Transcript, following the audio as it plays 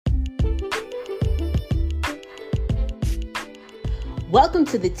Welcome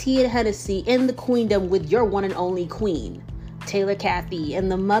to the Tea and Hennessy in the Queendom with your one and only Queen Taylor Cathey in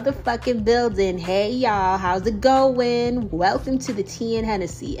the motherfucking building. Hey y'all, how's it going? Welcome to the Tea and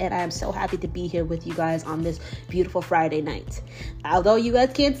Hennessy, and I am so happy to be here with you guys on this beautiful Friday night. Although you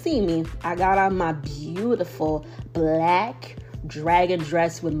guys can't see me, I got on my beautiful black dragon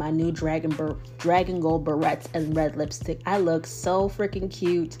dress with my new dragon gold barrettes and red lipstick. I look so freaking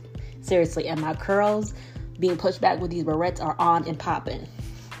cute. Seriously, and my curls being pushed back with these barrettes are on and popping.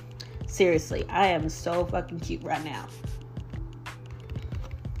 Seriously, I am so fucking cute right now.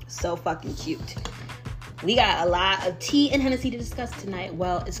 So fucking cute. We got a lot of tea and Hennessy to discuss tonight.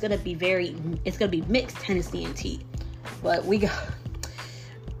 Well, it's gonna be mixed Hennessy and tea. But we got,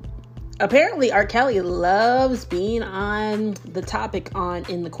 apparently R.Kelly loves being on the topic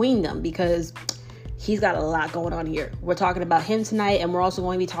in the Queendom because he's got a lot going on here. We're talking about him tonight, and we're also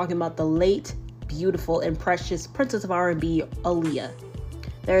going to be talking about the late, beautiful, and precious Princess of R&B, Aaliyah.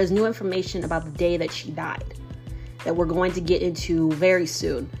 There is new information about the day that she died that we're going to get into very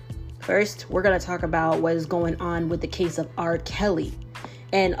soon. First, we're going to talk about what is going on with the case of R.Kelly.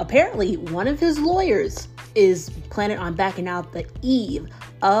 And apparently, one of his lawyers is planning on backing out the eve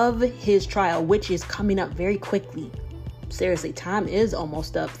of his trial, which is coming up very quickly. Seriously, time is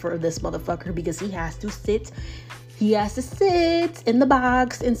almost up for this motherfucker because he has to sit in the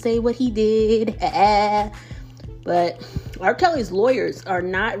box and say what he did. But R. Kelly's lawyers are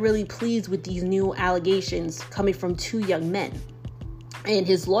not really pleased with these new allegations coming from two young men. And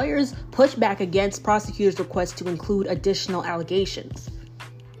his lawyers push back against prosecutors' request to include additional allegations.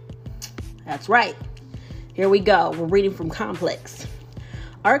 That's right. Here we go. We're reading from Complex.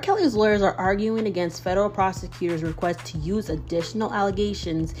 R. Kelly's lawyers are arguing against federal prosecutors' request to use additional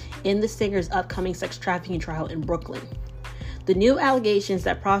allegations in the singer's upcoming sex trafficking trial in Brooklyn. The new allegations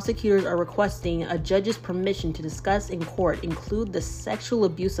that prosecutors are requesting a judge's permission to discuss in court include the sexual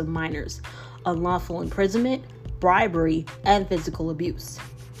abuse of minors, unlawful imprisonment, bribery, and physical abuse.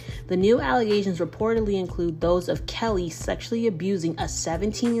 The new allegations reportedly include those of Kelly sexually abusing a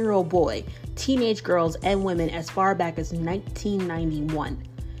 17-year-old boy, teenage girls, and women as far back as 1991.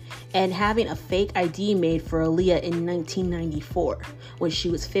 And having a fake ID made for Aaliyah in 1994 when she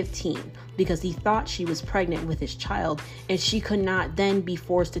was 15 because he thought she was pregnant with his child and she could not then be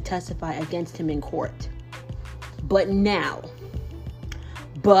forced to testify against him in court. But now,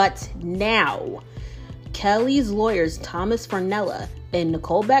 Kelly's lawyers Thomas Farnella and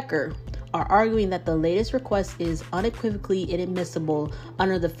Nicole Becker are arguing that the latest request is unequivocally inadmissible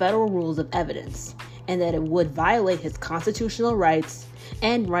under the federal rules of evidence and that it would violate his constitutional rights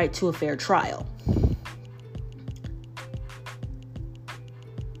and right to a fair trial.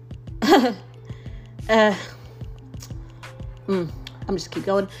 I'm just keep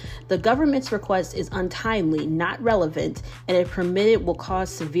going. The government's request is untimely, not relevant, and if permitted will cause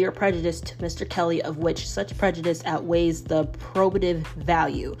severe prejudice to Mr. Kelly, of which such prejudice outweighs the probative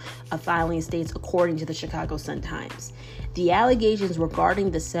value of filing states, according to the Chicago Sun-Times. The allegations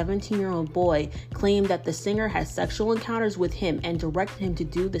regarding the 17-year-old boy claim that the singer had sexual encounters with him and directed him to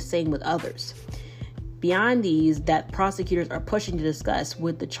do the same with others. Beyond these, that prosecutors are pushing to discuss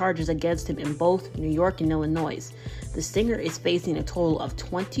with the charges against him in both New York and Illinois. The singer is facing a total of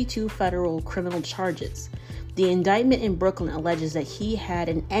 22 federal criminal charges. The indictment in Brooklyn alleges that he had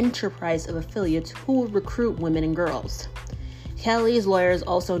an enterprise of affiliates who would recruit women and girls. Kelly's lawyers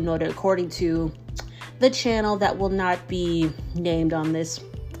also noted, according to the channel that will not be named on this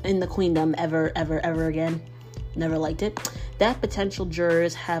in the Queendom ever again, never liked it, that potential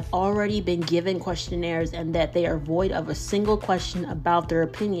jurors have already been given questionnaires and that they are void of a single question about their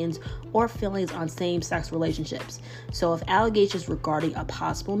opinions or feelings on same-sex relationships. So if allegations regarding a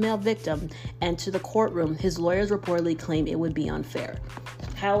possible male victim enter the courtroom, his lawyers reportedly claim it would be unfair.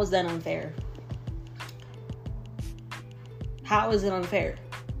 How is that unfair? How is it unfair?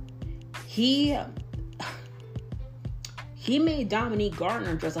 He made Dominique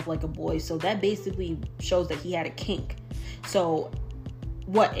Garner dress up like a boy, so that basically shows that he had a kink. So,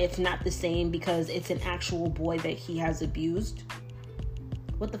 what, it's not the same because it's an actual boy that he has abused?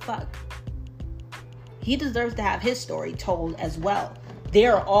 What the fuck? He deserves to have his story told as well.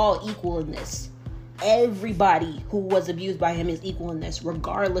 They're all equal in this. Everybody who was abused by him is equal in this,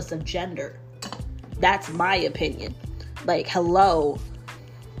 regardless of gender. That's my opinion. Like, hello.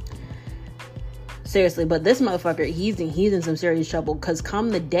 Seriously, but this motherfucker, he's in some serious trouble because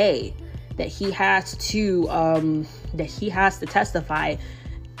come the day that he has to testify,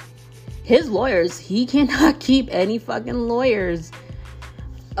 his lawyers, he cannot keep any fucking lawyers.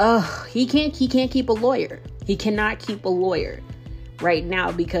 He can't keep a lawyer. He cannot keep a lawyer right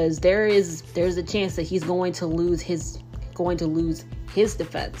now because there's a chance that he's going to lose his going to lose his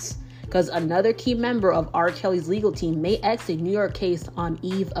defense, because another key member of R.Kelly's legal team may exit New York case on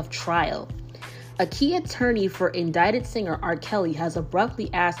eve of trial. A key attorney for indicted singer R.Kelly has abruptly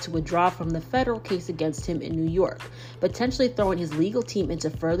asked to withdraw from the federal case against him in New York, potentially throwing his legal team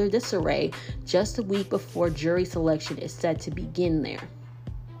into further disarray just a week before jury selection is set to begin there.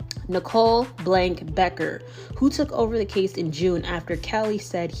 Nicole Blank Becker, who took over the case in June after Kelly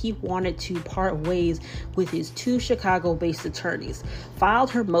said he wanted to part ways with his two Chicago-based attorneys, filed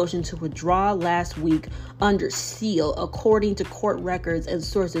her motion to withdraw last week under seal, according to court records and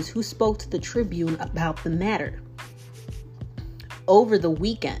sources who spoke to the Tribune about the matter. Over the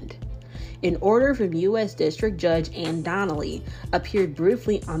weekend, an order from U.S. District Judge Ann Donnelly appeared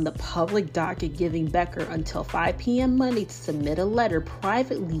briefly on the public docket, giving Becker until 5 p.m. Monday to submit a letter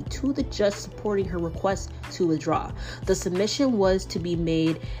privately to the judge supporting her request to withdraw. The submission was to be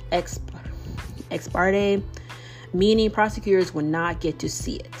made ex parte, meaning prosecutors would not get to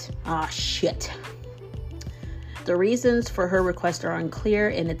see it. Shit. The reasons for her request are unclear,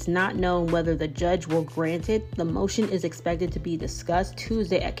 and it's not known whether the judge will grant it. The motion is expected to be discussed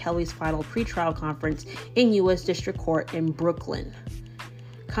Tuesday at Kelly's final pretrial conference in U.S. District Court in Brooklyn.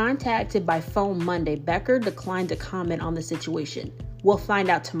 Contacted by phone Monday, Becker declined to comment on the situation. "We'll find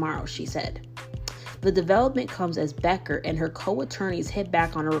out tomorrow," she said. The development comes as Becker and her co-attorneys hit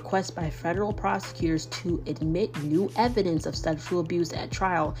back on a request by federal prosecutors to admit new evidence of sexual abuse at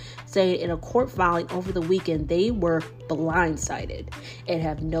trial, saying in a court filing over the weekend they were blindsided and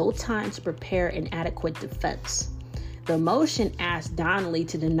have no time to prepare an adequate defense. The motion asked Donnelly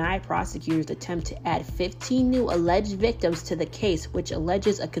to deny prosecutors' attempt to add 15 new alleged victims to the case, which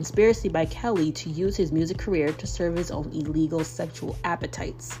alleges a conspiracy by Kelly to use his music career to serve his own illegal sexual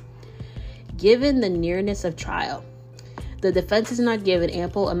appetites. Given the nearness of trial, the defense is not given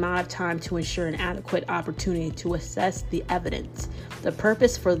ample amount of time to ensure an adequate opportunity to assess the evidence, the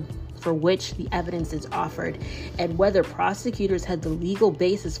purpose for which the evidence is offered, and whether prosecutors had the legal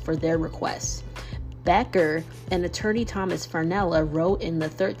basis for their requests. Becker and attorney Thomas Farnella wrote in the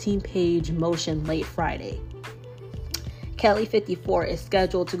 13-page motion late Friday. Kelly, 54, is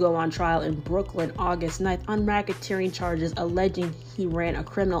scheduled to go on trial in Brooklyn August 9th on racketeering charges alleging he ran a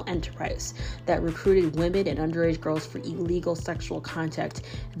criminal enterprise that recruited women and underage girls for illegal sexual contact,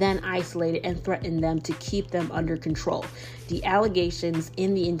 then isolated and threatened them to keep them under control. The allegations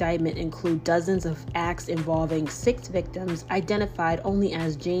in the indictment include dozens of acts involving 6 victims identified only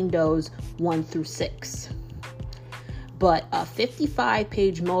as Jane Does 1 through 6. But a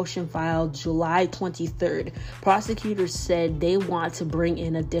 55-page motion filed July 23rd, prosecutors said they want to bring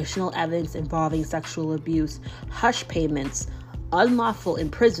in additional evidence involving sexual abuse, hush payments, unlawful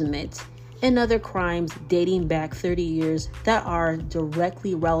imprisonment, and other crimes dating back 30 years that are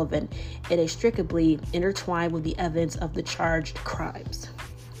directly relevant and inextricably intertwined with the evidence of the charged crimes.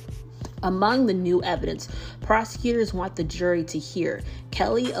 Among the new evidence, prosecutors want the jury to hear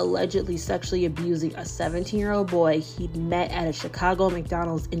Kelly allegedly sexually abusing a 17-year-old boy he'd met at a Chicago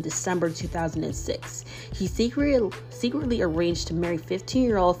McDonald's in December 2006. He secretly arranged to marry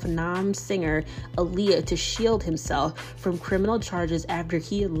 15-year-old Phenom singer Aaliyah to shield himself from criminal charges after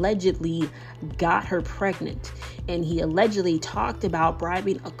he allegedly got her pregnant. And he allegedly talked about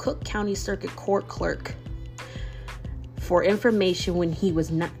bribing a Cook County Circuit Court clerk for information when he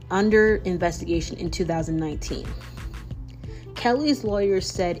was under investigation in 2019. Kelly's lawyers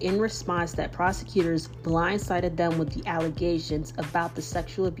said in response that prosecutors blindsided them with the allegations about the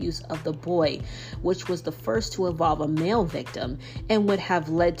sexual abuse of the boy, which was the first to involve a male victim, and would have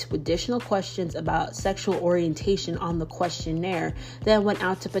led to additional questions about sexual orientation on the questionnaire that went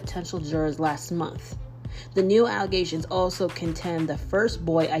out to potential jurors last month. The new allegations also contend the first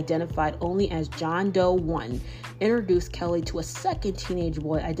boy, identified only as John Doe 1, introduced Kelly to a second teenage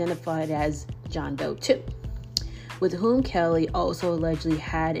boy identified as John Doe 2, with whom Kelly also allegedly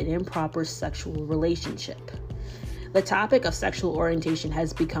had an improper sexual relationship. The topic of sexual orientation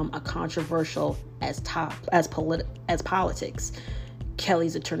has become a controversial as politics.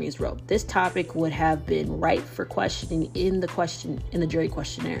 Kelly's attorneys wrote, "This topic would have been ripe for questioning in the jury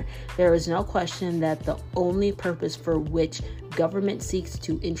questionnaire. There is no question that the only purpose for which government seeks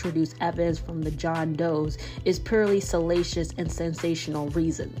to introduce evidence from the John Does is purely salacious and sensational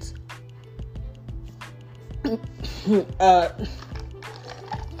reasons."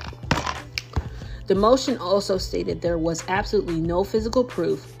 The motion also stated there was absolutely no physical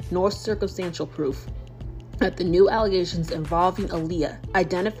proof nor circumstantial proof that the new allegations involving Aaliyah,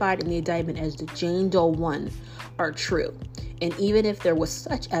 identified in the indictment as the Jane Doe 1, are true. And even if there was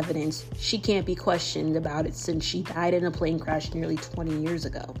such evidence, she can't be questioned about it since she died in a plane crash nearly 20 years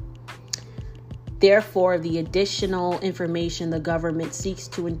ago. Therefore, the additional information the government seeks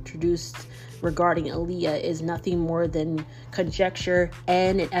to introduce regarding Aaliyah is nothing more than conjecture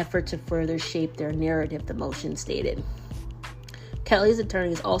and an effort to further shape their narrative, the motion stated. Kelly's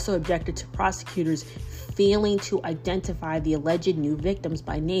attorneys also objected to prosecutors failing to identify the alleged new victims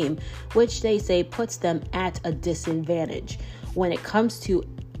by name, which they say puts them at a disadvantage when it comes to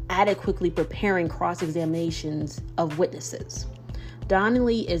adequately preparing cross-examinations of witnesses.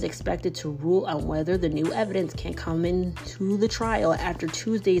 Donnelly is expected to rule on whether the new evidence can come into the trial after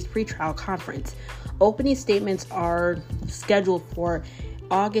Tuesday's pretrial conference. Opening statements are scheduled for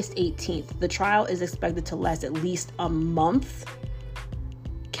August 18th. The trial is expected to last at least a month.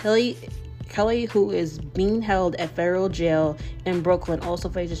 Kelly, who is being held at federal jail in Brooklyn, also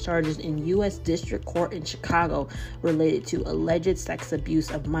faces charges in U.S. District Court in Chicago related to alleged sex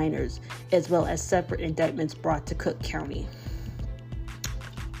abuse of minors, as well as separate indictments brought to Cook County.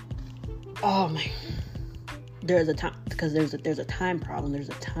 Oh my! There's a time problem. There's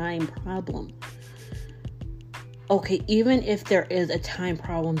a time problem. Okay, even if there is a time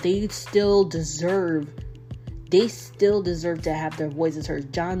problem, they still deserve to have their voices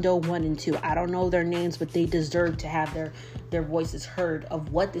heard. John Doe 1 and 2. I don't know their names, but they deserve to have their voices heard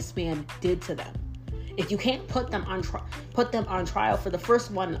of what this man did to them. If you can't put them on trial for the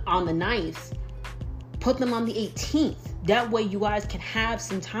first one on the 9th, put them on the 18th. That way you guys can have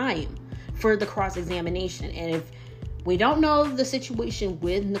some time for the cross-examination. And if we don't know the situation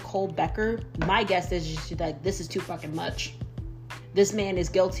with Nicole Becker, my guess is just that this is too fucking much. This man is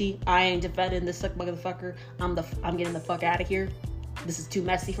guilty. I ain't defending this motherfucker. I'm getting the fuck out of here. This is too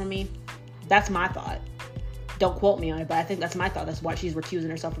messy for me. That's my thought. Don't quote me on it, but I think that's my thought. That's why she's recusing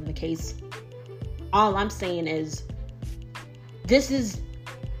herself from the case. All I'm saying is, this is,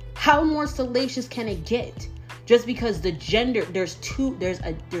 how more salacious can it get? Just because the gender, there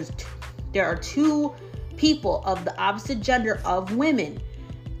are two people of the opposite gender of women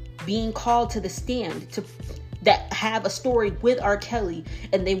being called to the stand that have a story with R.Kelly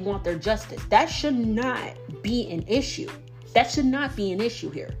and they want their justice. That should not be an issue. That should not be an issue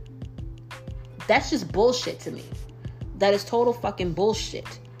here. That's just bullshit to me. That is total fucking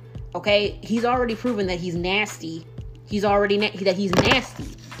bullshit. Okay? He's already proven that he's nasty. He's nasty.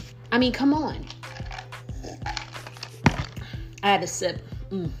 I mean, come on. I had to sip.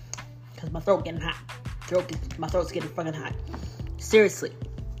 Because my throat getting hot. My throat's getting fucking hot. Seriously.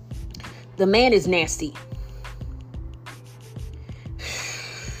 The man is nasty.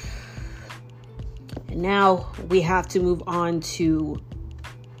 And now we have to move on to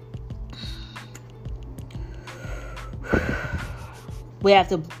we have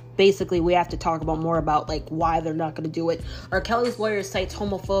to talk about more about like why they're not going to do it. R.Kelly's lawyer cites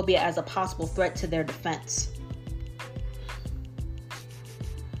homophobia as a possible threat to their defense.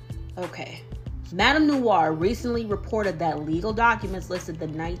 Okay. Madame Noir recently reported that legal documents listed the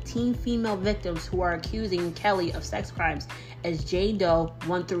 19 female victims who are accusing Kelly of sex crimes as Jane Doe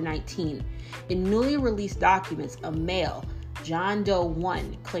 1 through 19. In newly released documents, a male, John Doe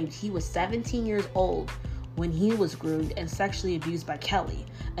 1, claimed he was 17 years old when he was groomed and sexually abused by Kelly.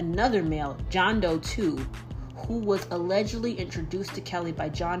 Another male, John Doe 2, who was allegedly introduced to Kelly by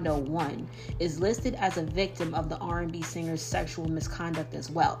John Doe 1, is listed as a victim of the R&B singer's sexual misconduct as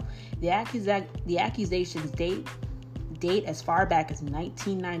well. The accusations date as far back as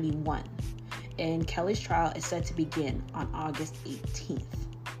 1991, and Kelly's trial is set to begin on August 18th.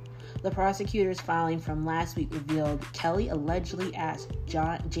 The prosecutor's filing from last week revealed Kelly allegedly asked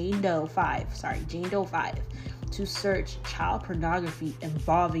Jane Doe 5 to search child pornography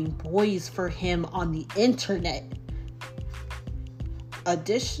involving boys for him on the internet.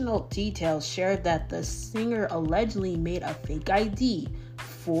 Additional details shared that the singer allegedly made a fake ID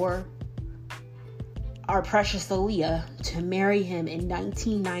for our precious Aaliyah to marry him in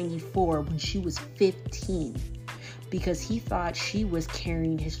 1994 when she was 15 because he thought she was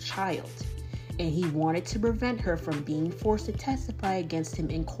carrying his child, and he wanted to prevent her from being forced to testify against him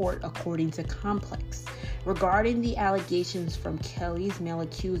in court, according to Complex. Regarding the allegations from Kelly's male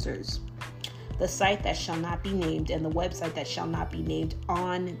accusers, the site that shall not be named and the website that shall not be named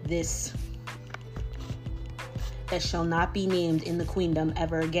in the Queendom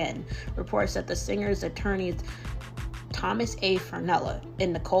ever again reports that the singer's attorneys Thomas A. Fernella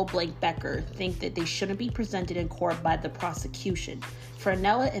and Nicole Blake Becker think that they shouldn't be presented in court by the prosecution.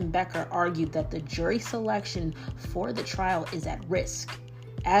 Fernella and Becker argued that the jury selection for the trial is at risk.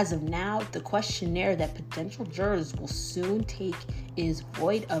 As of now, the questionnaire that potential jurors will soon take is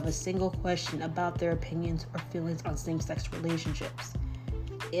void of a single question about their opinions or feelings on same-sex relationships.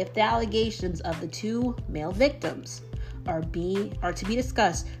 If the allegations of the two male victims are to be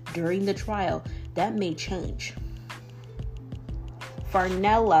discussed during the trial, that may change.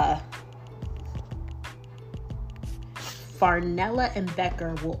 Farnella and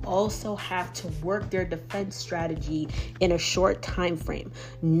Becker will also have to work their defense strategy in a short time frame.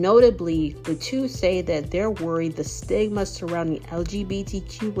 Notably, the two say that they're worried the stigma surrounding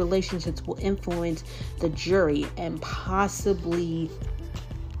LGBTQ relationships will influence the jury and possibly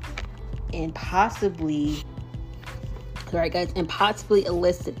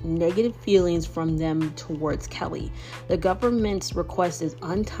elicit negative feelings from them towards Kelly. The government's request is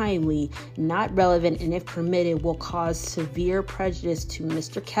untimely, not relevant, and if permitted, will cause severe prejudice to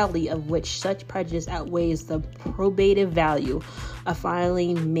Mr. Kelly, of which such prejudice outweighs the probative value. A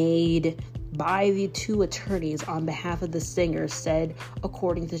filing made by the two attorneys on behalf of the singer said,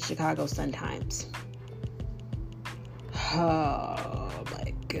 according to Chicago Sun-Times. Oh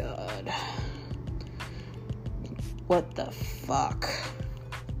my God. What the fuck?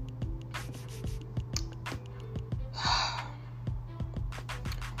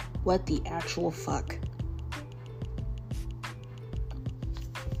 What the actual fuck?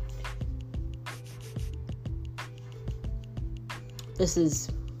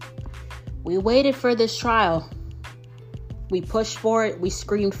 We waited for this trial. We pushed for it. We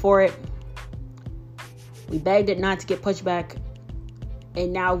screamed for it. We begged it not to get pushed back.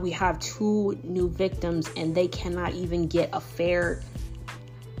 And now we have two new victims, and they cannot even get fair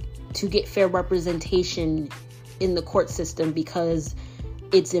representation in the court system because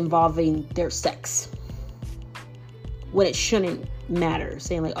it's involving their sex. When it shouldn't matter.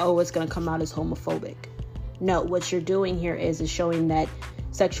 Saying like, oh, it's going to come out as homophobic. No, what you're doing here is showing that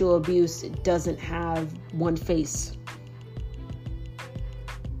sexual abuse doesn't have one face.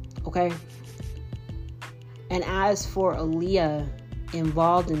 Okay? And as for Aaliyah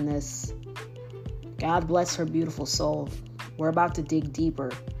involved in this, God bless her beautiful soul. We're about to dig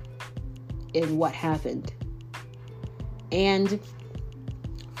deeper in what happened. And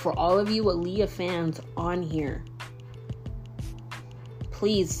for all of you Aaliyah fans on here,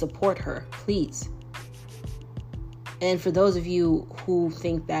 please support her, please. And for those of you who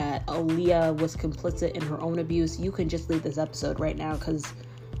think that Aaliyah was complicit in her own abuse, you can just leave this episode right now, because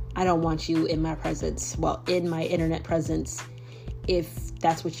I don't want you in my presence, in my internet presence, if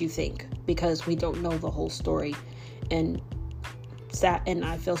that's what you think, because we don't know the whole story. And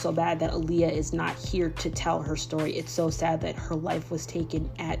I feel so bad that Aaliyah is not here to tell her story. It's so sad that her life was taken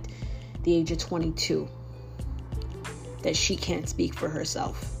at the age of 22, that she can't speak for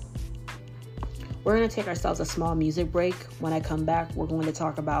herself. We're going to take ourselves a small music break. When I come back, we're going to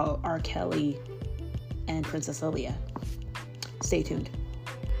talk about R.Kelly and Princess Aaliyah. Stay tuned.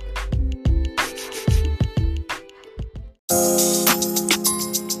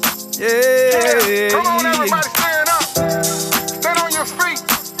 Yeah. Come on, everybody, stand up. Stand on your feet.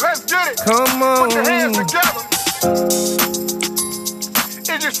 Let's get it. Come on. Put your hands together.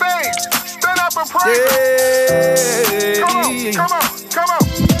 Is you saved? Stand up and praise Him. Come on.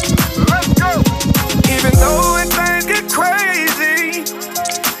 Let's go. Even though when things get crazy,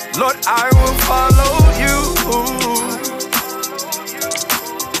 Lord, I will follow you.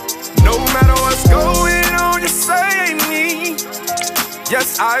 No matter what's going on, just say me.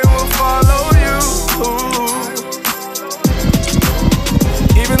 Yes, I will follow you.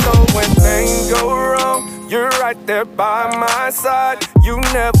 Even though when things go wrong, you're right there by my side. You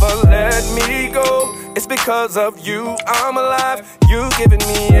never let me go. It's because of you I'm alive. You've given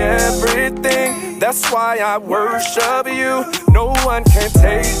me everything. That's why I worship you. No one can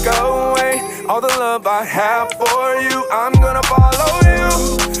take away all the love I have for you. I'm gonna follow you,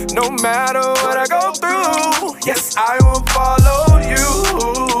 no matter what I go through. Yes, I will follow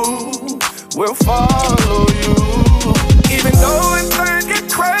you. Will follow you. Even though when things get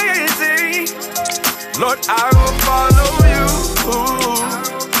crazy, Lord, I will follow you.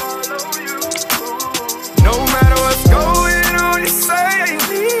 No matter what's going on, you say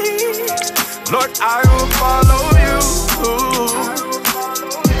me. Lord, I will follow you.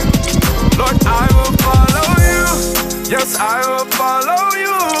 Lord, I will follow you. Yes, I will follow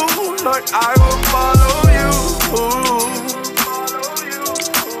you. Lord, I will follow you.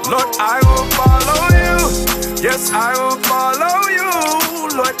 Lord, I will follow you. Yes, I will follow you.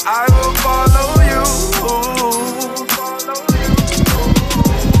 Lord, I will follow you.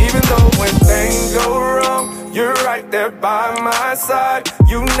 Even though when things go wrong, you're right there by my side.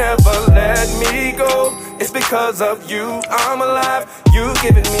 You never let me go. It's because of you I'm alive. You've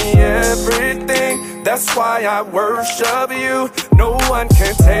given me everything. That's why I worship you. No one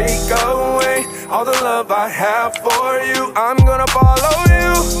can take away all the love I have for you. I'm gonna follow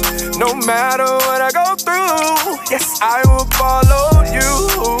you, no matter what I go through. Yes, I will follow you,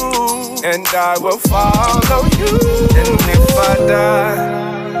 and I will follow you. And if I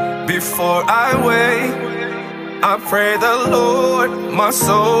die before I wake, I pray the Lord my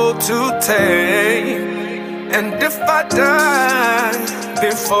soul to take. And if I die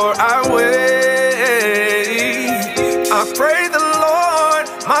before I wake, I pray the Lord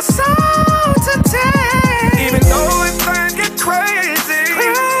my soul to take. Even though it might get crazy,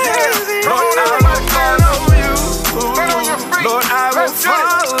 Lord, I will follow you. Lord, I will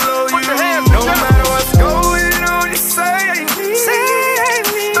follow you. No matter what's going on, you say me.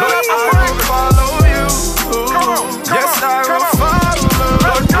 Lord, I will follow you. Yes, I will follow.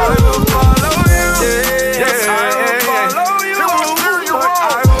 Lord, I will follow you. Yes, I will follow you. Lord,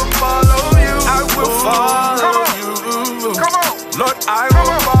 I will follow you. I will follow you. Lord, I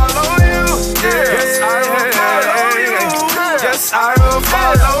will follow you. Yes, I will follow you. Yes, I will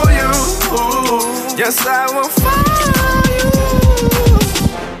follow you. Yes, I will follow you.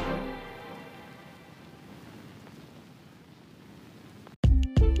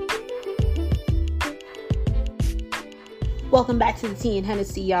 Welcome back to the Tea and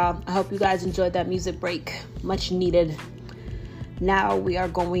Hennessy, y'all. I hope you guys enjoyed that music break. Much needed. Now we're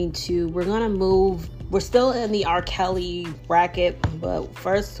gonna move. We're still in the R.Kelly bracket, but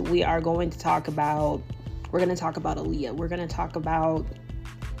first we're going to talk about Aaliyah. We're gonna talk about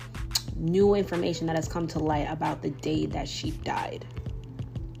new information that has come to light about the day that she died.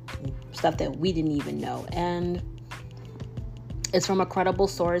 Stuff that we didn't even know. And it's from a credible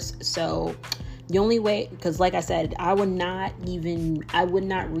source, so the only way, because like I said, I would not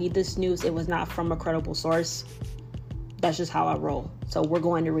read this news. It was not from a credible source. That's just how I roll. So we're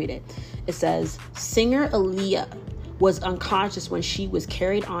going to read it. It says, singer Aaliyah was unconscious when she was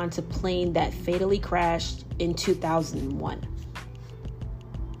carried onto plane that fatally crashed in 2001.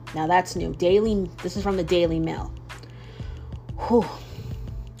 Now that's new. This is from the Daily Mail. Whew.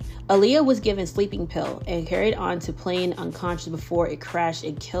 Aaliyah was given sleeping pill and carried onto plane unconscious before it crashed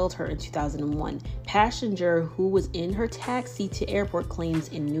and killed her in 2001. Passenger who was in her taxi to airport claims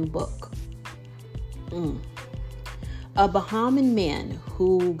in new book. A Bahamian man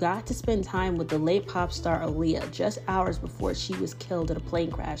who got to spend time with the late pop star Aaliyah just hours before she was killed in a plane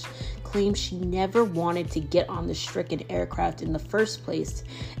crash claims she never wanted to get on the stricken aircraft in the first place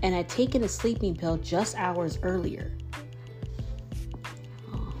and had taken a sleeping pill just hours earlier.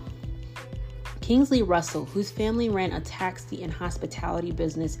 Kingsley Russell, whose family ran a taxi and hospitality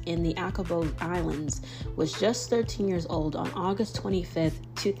business in the Acapulco Islands, was just 13 years old on August 25th,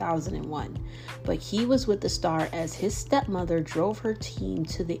 2001. But he was with the star as his stepmother drove her team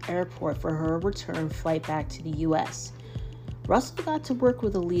to the airport for her return flight back to the U.S. Russell got to work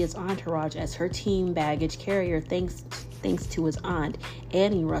with Aaliyah's entourage as her team baggage carrier thanks to his aunt,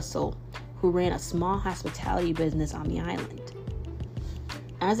 Annie Russell, who ran a small hospitality business on the island.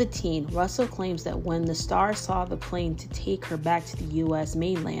 As a teen, Russell claims that when the star saw the plane to take her back to the U.S.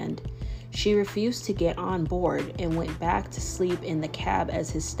 mainland, she refused to get on board and went back to sleep in the cab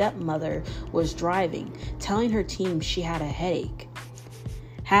as his stepmother was driving, telling her team she had a headache.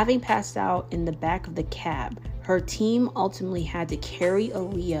 Having passed out in the back of the cab, her team ultimately had to carry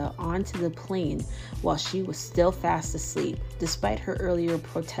Aaliyah onto the plane while she was still fast asleep, despite her earlier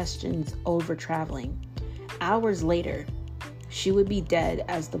protestations over traveling. Hours later, she would be dead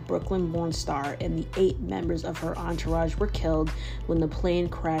as the Brooklyn-born star and the 8 members of her entourage were killed when the plane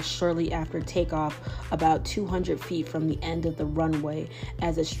crashed shortly after takeoff about 200 feet from the end of the runway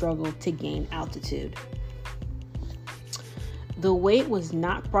as it struggled to gain altitude. The weight was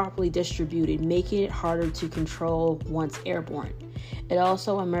not properly distributed, making it harder to control once airborne. It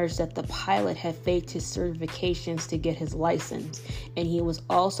also emerged that the pilot had faked his certifications to get his license, and he was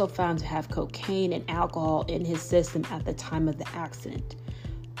also found to have cocaine and alcohol in his system at the time of the accident.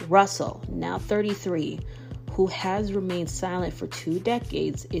 Russell, now 33, who has remained silent for 2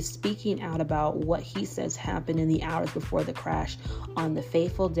 decades, is speaking out about what he says happened in the hours before the crash on the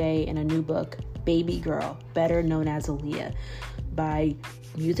fateful day in a new book, Baby Girl, better known as Aaliyah, by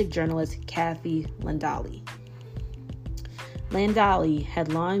music journalist Kathy Landali. Landali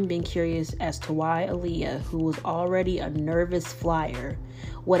had long been curious as to why Aaliyah, who was already a nervous flyer,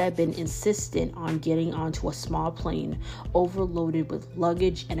 would have been insistent on getting onto a small plane overloaded with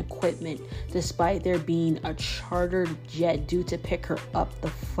luggage and equipment, despite there being a chartered jet due to pick her up the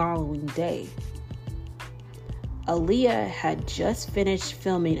following day. Aaliyah had just finished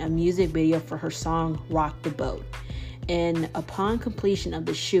filming a music video for her song Rock the Boat, And upon completion of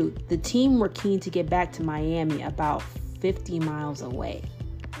the shoot, the team were keen to get back to Miami, about 50 miles away.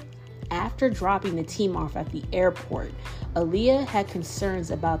 After dropping the team off at the airport, Aaliyah had concerns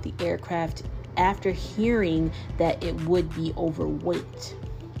about the aircraft after hearing that it would be overweight.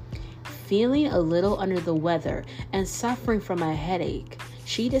 Feeling a little under the weather and suffering from a headache,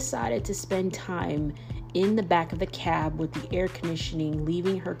 she decided to spend time in the back of the cab with the air conditioning,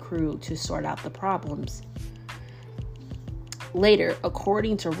 leaving her crew to sort out the problems. Later,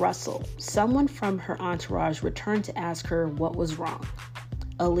 according to Russell, someone from her entourage returned to ask her what was wrong.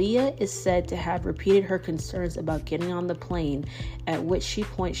 Aaliyah is said to have repeated her concerns about getting on the plane, at which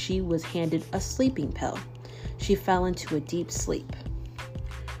point she was handed a sleeping pill. She fell into a deep sleep.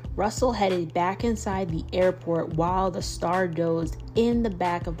 Russell headed back inside the airport while the star dozed in the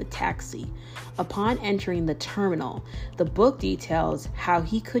back of the taxi. Upon entering the terminal, the book details how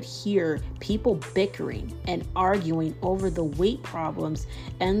he could hear people bickering and arguing over the weight problems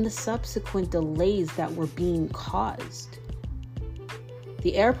and the subsequent delays that were being caused.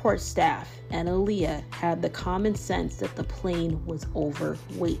 The airport staff and Aaliyah had the common sense that the plane was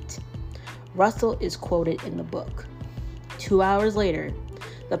overweight. Russell is quoted in the book. 2 hours later,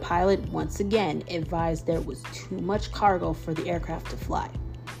 the pilot once again advised there was too much cargo for the aircraft to fly.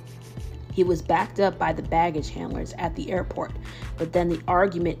 He was backed up by the baggage handlers at the airport, but then the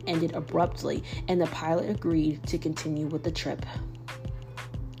argument ended abruptly and the pilot agreed to continue with the trip.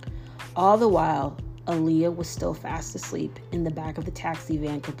 All the while, Aaliyah was still fast asleep in the back of the taxi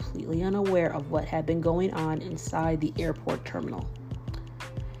van, completely unaware of what had been going on inside the airport terminal.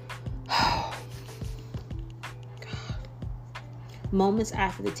 Moments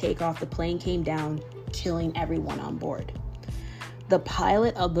after the takeoff, the plane came down, killing everyone on board. The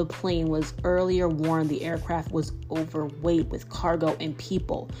pilot of the plane was earlier warned the aircraft was overweight with cargo and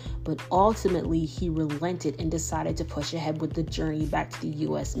people, but ultimately he relented and decided to push ahead with the journey back to the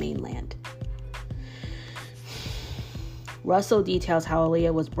U.S. mainland. Russell details how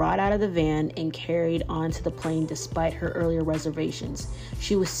Aaliyah was brought out of the van and carried onto the plane despite her earlier reservations.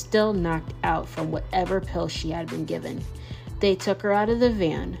 She was still knocked out from whatever pill she had been given. They took her out of the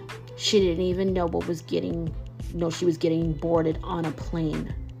van. She didn't even know she was getting boarded on a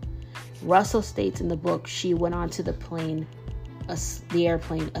plane. Russell states in the book she went onto the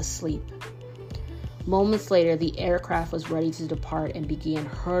airplane asleep. Moments later, the aircraft was ready to depart and began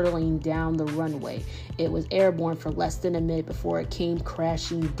hurtling down the runway. It was airborne for less than a minute before it came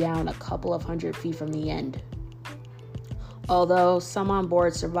crashing down a couple of 100 feet from the end. Although some on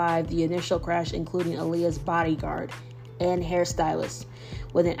board survived the initial crash, including Aaliyah's bodyguard and hairstylist,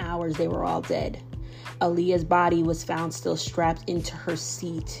 within hours they were all dead. Aaliyah's body was found still strapped into her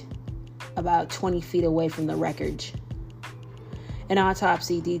seat about 20 feet away from the wreckage. An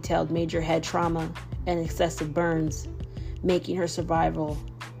autopsy detailed major head trauma and excessive burns, making her survival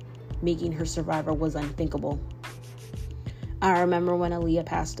was unthinkable. I remember when Aaliyah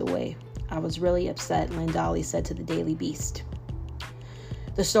passed away. I was really upset, Landali said to the Daily Beast.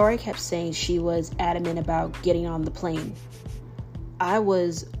 The story kept saying she was adamant about getting on the plane. I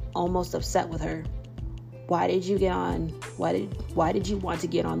was almost upset with her. Why did you want to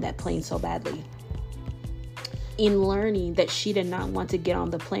get on that plane so badly? In learning that she did not want to get on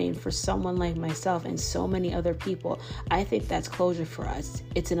the plane for someone like myself and so many other people, I think that's closure for us.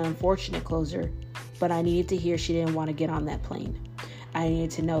 It's an unfortunate closure, but I needed to hear she didn't want to get on that plane. I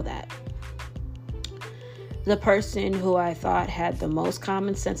needed to know that. The person who I thought had the most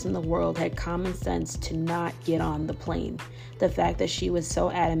common sense in the world had common sense to not get on the plane. The fact that she was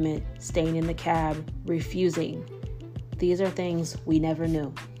so adamant, staying in the cab, refusing. These are things we never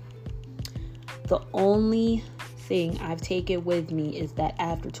knew. The only thing I've taken with me is that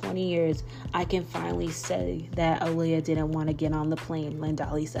after 20 years, I can finally say that Aaliyah didn't want to get on the plane,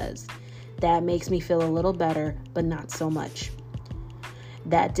 Landali says. That makes me feel a little better, but not so much.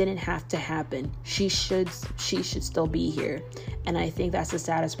 That didn't have to happen. She should still be here. And I think that's the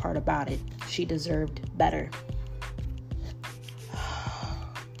saddest part about it. She deserved better.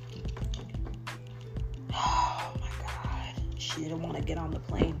 Oh my God. She didn't want to get on the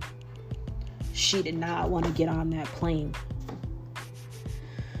plane. She did not want to get on that plane.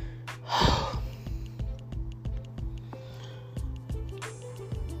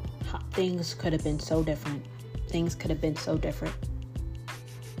 Things could have been so different. Things could have been so different.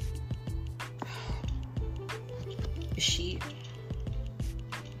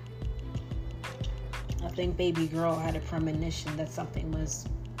 I think baby girl had a premonition that something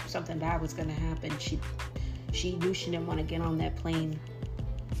bad was going to happen. She knew she didn't want to get on that plane.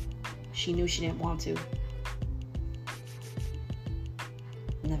 She knew she didn't want to.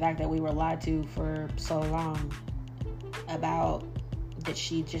 And the fact that we were lied to for so long about that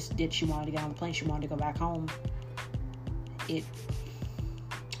she wanted to get on the plane. She wanted to go back home. It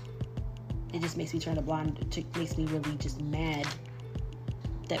just makes me turn a blind. It makes me really just mad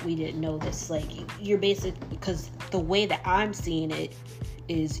that we didn't know this. Like, you're basically, because the way that I'm seeing it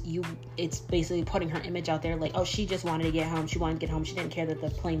is it's basically putting her image out there like, oh, she just wanted to get home. She wanted to get home. She didn't care that the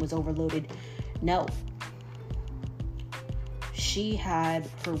plane was overloaded. No. She had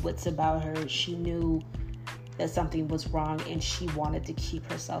her wits about her. She knew that something was wrong and she wanted to keep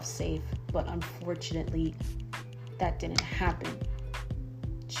herself safe. But unfortunately, that didn't happen.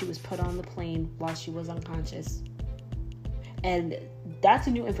 She was put on the plane while she was unconscious. And that's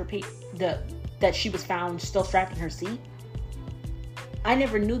a new information, that she was found still strapped in her seat. I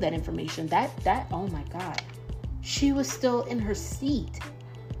never knew that information. That, oh my God. She was still in her seat.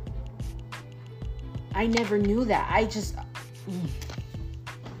 I never knew that.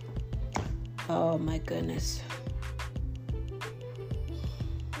 Oh my goodness.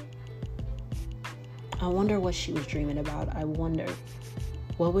 I wonder what she was dreaming about. I wonder,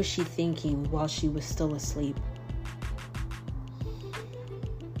 what was she thinking while she was still asleep?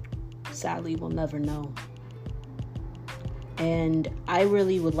 Sadly, we'll never know. And I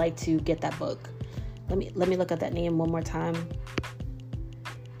really would like to get that book. Let me look at that name one more time.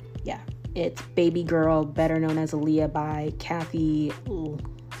 Yeah, it's Baby Girl, better known as Aaliyah, by Cathey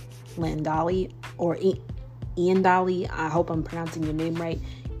Landali, or Ian Dolly. I hope I'm pronouncing your name right.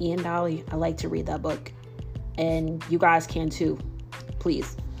 Ian Dolly. I like to read that book. And you guys can too.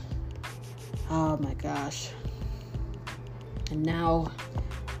 Please. Oh my gosh. And now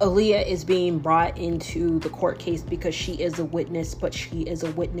Aaliyah is being brought into the court case because she is a witness, but she is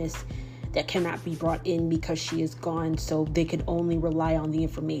a witness that cannot be brought in because she is gone, so they can only rely on the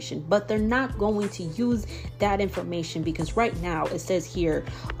information. But they're not going to use that information because right now it says here,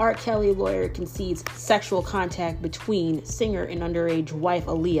 R.Kelly lawyer concedes sexual contact between singer and underage wife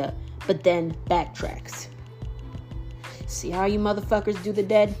Aaliyah, but then backtracks. See how you motherfuckers do the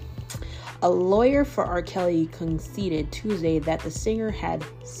dead? A lawyer for R.Kelly conceded Tuesday that the singer had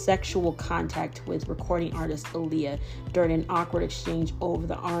sexual contact with recording artist Aaliyah during an awkward exchange over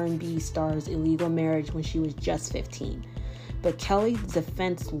the R&B star's illegal marriage when she was just 15. But Kelly's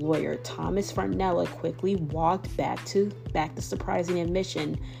defense lawyer, Thomas Farnella, quickly walked back the surprising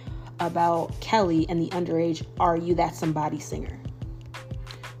admission about Kelly and the underage Are You That Somebody singer.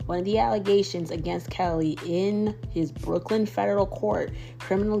 One of the allegations against Kelly in his Brooklyn federal court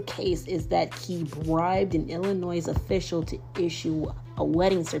criminal case is that he bribed an Illinois official to issue a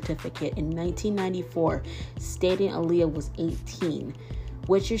wedding certificate in 1994 stating Aaliyah was 18,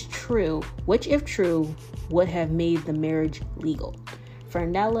 which if true, would have made the marriage legal.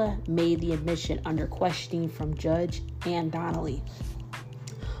 Farnella made the admission under questioning from Judge Ann Donnelly.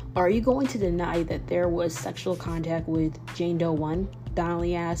 Are you going to deny that there was sexual contact with Jane Doe 1?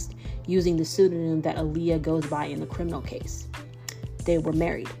 Donnelly asked, using the pseudonym that Aaliyah goes by in the criminal case. They were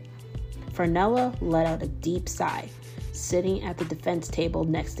married. Farnella let out a deep sigh, sitting at the defense table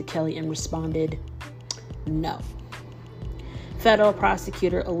next to Kelly, and responded, no. Federal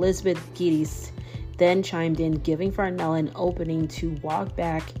prosecutor Elizabeth Geddes then chimed in, giving Farnella an opening to walk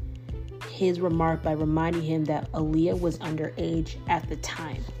back his remark by reminding him that Aaliyah was underage at the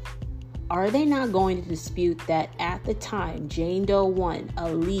time. Are they not going to dispute that at the time Jane Doe 1,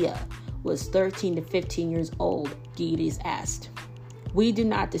 Aaliyah, was 13 to 15 years old? Geddes asked. We do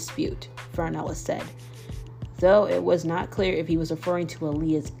not dispute, Farnella said, though it was not clear if he was referring to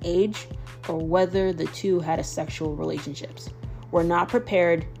Aaliyah's age or whether the two had a sexual relationships. We're not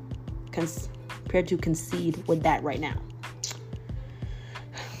prepared to concede with that right now.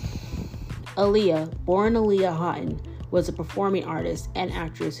 Aaliyah, born Aaliyah Houghton, was a performing artist and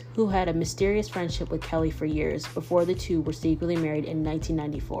actress who had a mysterious friendship with Kelly for years before the two were secretly married in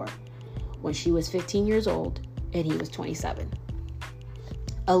 1994, when she was 15 years old and he was 27.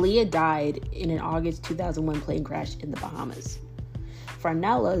 Aaliyah died in an August 2001 plane crash in the Bahamas.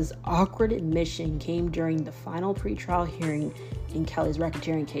 Farnella's awkward admission came during the final pretrial hearing in Kelly's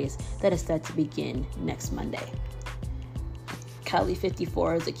racketeering case that is set to begin next Monday. Kelly,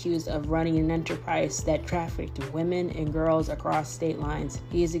 54, is accused of running an enterprise that trafficked women and girls across state lines.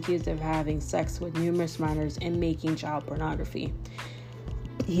 He is accused of having sex with numerous minors and making child pornography.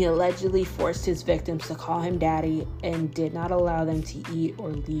 He allegedly forced his victims to call him daddy and did not allow them to eat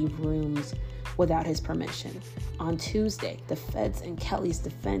or leave rooms without his permission. On Tuesday, the feds and Kelly's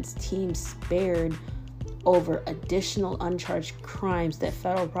defense team spared over additional uncharged crimes that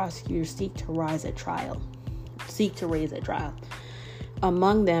federal prosecutors seek to raise at trial.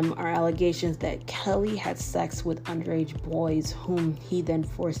 Among them are allegations that Kelly had sex with underage boys whom he then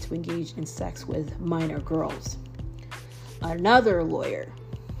forced to engage in sex with minor girls. Another lawyer,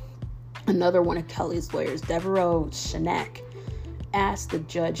 another one of Kelly's lawyers, Devereaux Shanak, asked the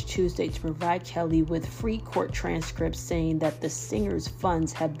judge Tuesday to provide Kelly with free court transcripts saying that the singer's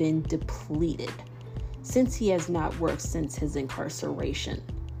funds have been depleted since he has not worked since his incarceration.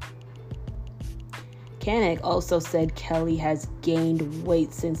 Kanek also said Kelly has gained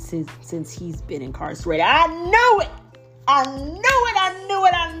weight since he's been incarcerated. I knew it!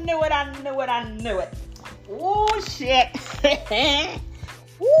 Oh, shit.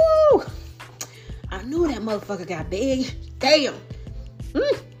 Woo! I knew that motherfucker got big. Damn.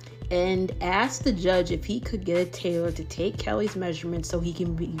 And asked the judge if he could get a tailor to take Kelly's measurements so he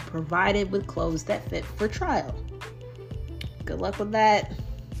can be provided with clothes that fit for trial. Good luck with that.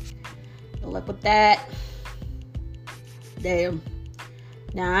 Damn.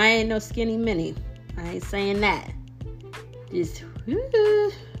 Now, I ain't no skinny mini. I ain't saying that. Just,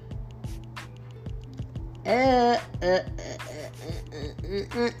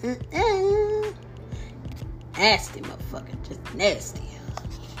 nasty motherfucker. Just nasty.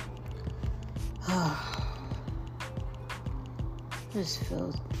 This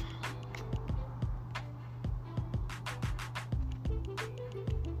feels...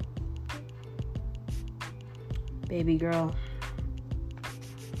 Baby girl,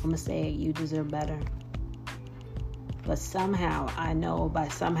 I'm gonna say it, you deserve better. But somehow, I know by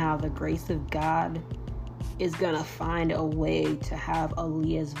somehow the grace of God is gonna find a way to have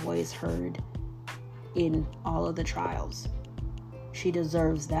Aaliyah's voice heard in all of the trials. She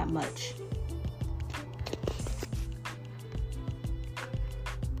deserves that much.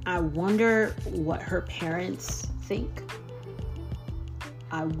 I wonder what her parents think.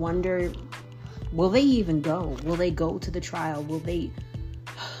 I wonder, will they even go? Will they go to the trial? Will they...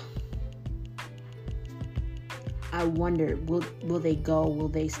 I wonder, will they go? Will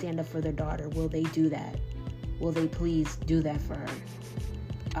they stand up for their daughter? Will they do that? Will they please do that for her?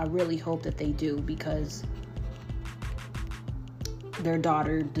 I really hope that they do, because their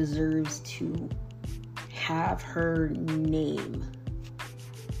daughter deserves to have her name.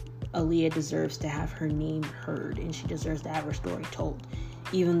 Aaliyah deserves to have her name heard, and she deserves to have her story told,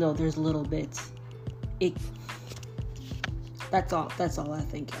 even though there's little bits. That's all I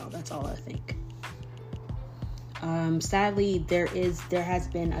think, y'all. That's all I think. Sadly, there has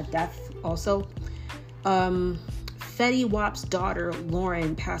been a death also. Fetty Wap's daughter,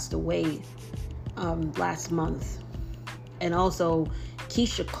 Lauren, passed away last month. And also,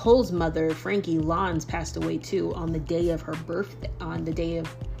 Keisha Cole's mother, Frankie Lons, passed away too on the day of her birthday, on the day of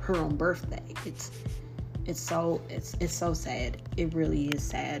her own birthday. It's so sad. It really is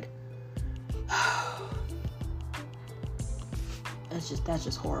sad. That's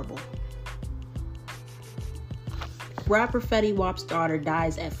just horrible. Rapper Fetty Wap's daughter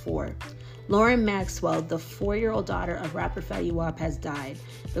dies at 4. Lauren Maxwell, the 4-year-old daughter of rapper Fetty Wap, has died,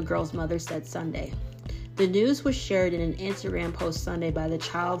 the girl's mother said Sunday. The news was shared in an Instagram post Sunday by the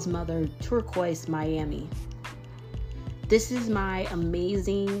child's mother, Turquoise Miami. This is my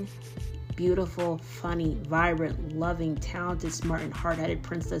amazing, beautiful, funny, vibrant, loving, talented, smart, and hard-headed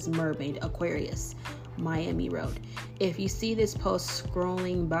princess mermaid, Aquarius, Miami wrote. If you see this post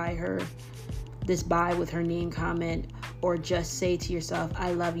scrolling by with her name comment, or just say to yourself,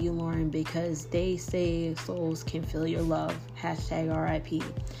 I love you, Lauren, because they say souls can feel your love. #RIP.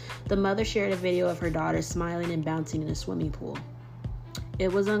 The mother shared a video of her daughter smiling and bouncing in a swimming pool.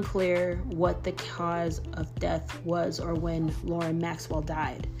 It was unclear what the cause of death was or when Lauren Maxwell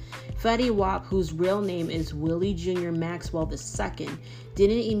died. Fetty Wap, whose real name is Willie Jr. Maxwell II,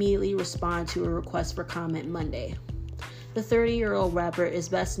 didn't immediately respond to a request for comment Monday. The 30-year-old rapper is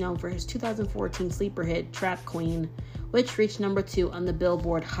best known for his 2014 sleeper hit, Trap Queen, which reached number 2 on the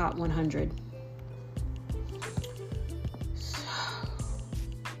Billboard Hot 100.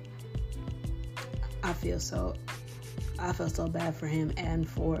 I feel so bad for him and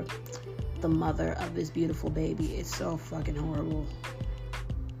for the mother of his beautiful baby. It's so fucking horrible.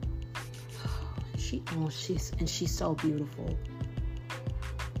 She's so beautiful.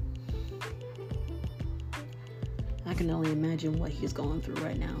 I can only imagine what he's going through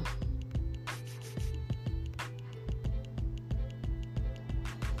right now.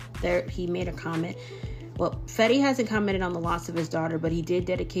 He made a comment. Well, Fetty hasn't commented on the loss of his daughter, but he did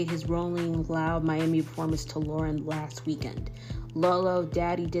dedicate his Rolling Loud Miami performance to Lauren last weekend. Lolo,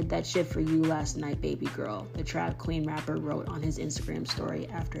 Daddy did that shit for you last night, baby girl, the Trap Queen rapper wrote on his Instagram story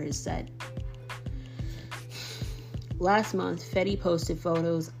after his set. Last month, Fetty posted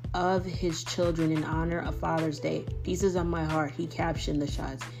photos of his children in honor of Father's Day. Pieces of my heart, he captioned the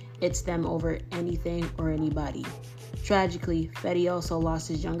shots. It's them over anything or anybody. Tragically, Fetty also lost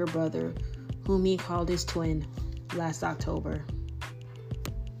his younger brother, whom he called his twin, last October.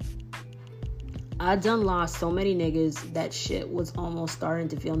 I done lost so many niggas that shit was almost starting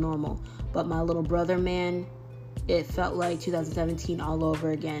to feel normal. But my little brother, man, it felt like 2017 all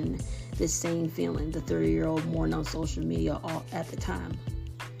over again. This same feeling, the 30-year-old mourned on social media all at the time.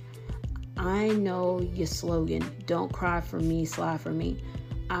 I know your slogan, don't cry for me, slide for me.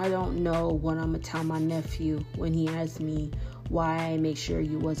 I don't know what I'm gonna tell my nephew when he asks me why I make sure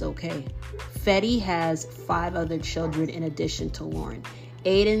you was okay. Fetty has 5 other children in addition to Lauren.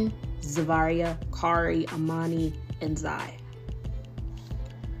 Aiden, Zavaria, Kari, Amani, and Zai.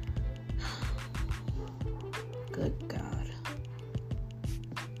 Good God.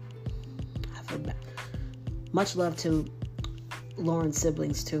 I feel bad. Much love to Lauren's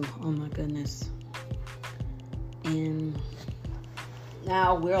siblings too. Oh my goodness. And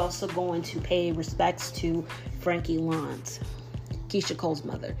now we're also going to pay respects to Frankie Lawrence, Keisha Cole's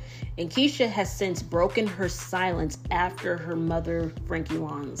mother. And Keisha has since broken her silence after her mother, Frankie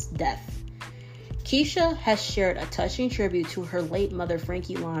Lawrence's death. Keisha has shared a touching tribute to her late mother,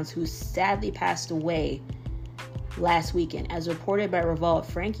 Frankie Lawrence, who sadly passed away last weekend. As reported by Revolt,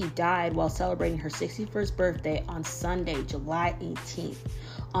 Frankie died while celebrating her 61st birthday on Sunday, July 18th.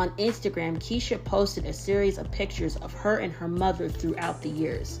 On Instagram, Keisha posted a series of pictures of her and her mother throughout the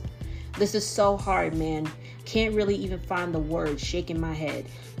years. This is so hard, man. Can't really even find the words, shaking my head,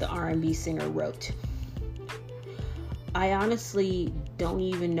 the R&B singer wrote. I honestly don't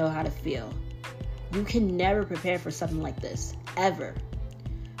even know how to feel. You can never prepare for something like this, ever.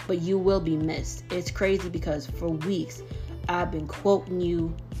 But you will be missed. It's crazy because for weeks, I've been quoting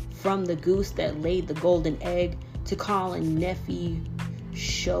you from the goose that laid the golden egg to calling Neffy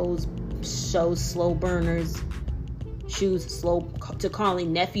shoes slow burners, to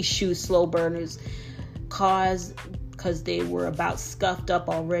calling Neffy shoes slow burners, cause they were about scuffed up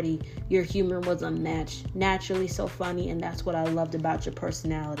already. Your humor was unmatched, naturally so funny, and that's what I loved about your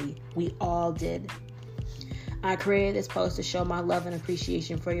personality. We all did. I created this post to show my love and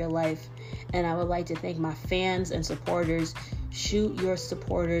appreciation for your life, and I would like to thank my fans and supporters. Shoot your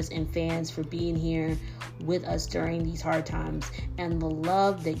supporters and fans for being here with us during these hard times, and the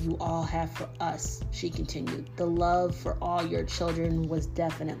love that you all have for us, she continued. The love for all your children was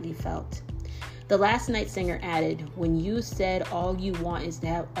definitely felt. The Last Night singer added, when you said all you want is to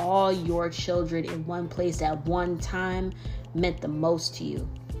have all your children in one place at one time, meant the most to you.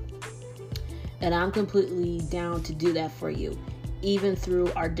 And I'm completely down to do that for you, even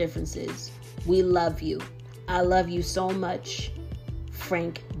through our differences. We love you. I love you so much,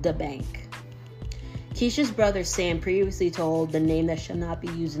 Frank the Bank. Keisha's brother Sam previously told The Name That Shall Not Be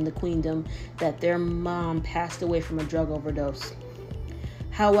Used in the Queendom that their mom passed away from a drug overdose.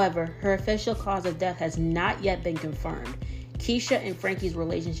 However, her official cause of death has not yet been confirmed. Keisha and Frankie's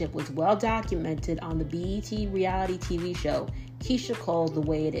relationship was well documented on the BET reality TV show Keisha Cole The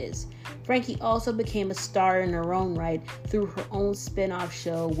Way It Is. Frankie also became a star in her own right through her own spin-off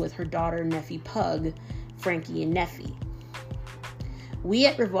show with her daughter Neffy Pug, Frankie and Neffy. We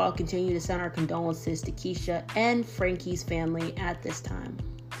at Revolt continue to send our condolences to Keisha and Frankie's family at this time.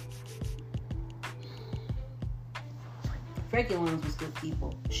 Frankie Lawrence was good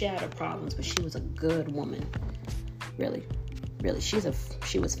people. She had her problems, but she was a good woman. Really. She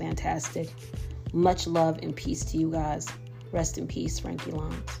was fantastic. Much love and peace to you guys. Rest in peace, Frankie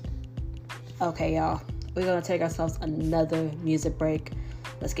Lawrence. Okay, y'all. We're going to take ourselves another music break.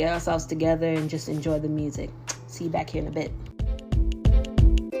 Let's get ourselves together and just enjoy the music. See you back here in a bit.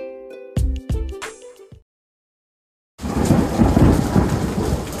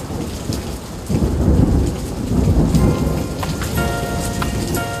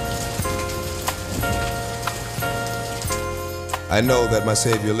 I know that my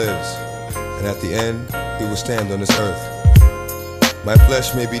Savior lives, and at the end, he will stand on this earth. My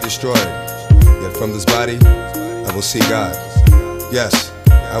flesh may be destroyed, yet from this body, I will see God. Yes,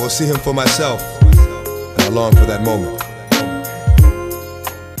 I will see him for myself, and I long for that moment.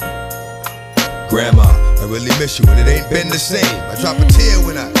 Grandma, I really miss you, and it ain't been the same. I drop a tear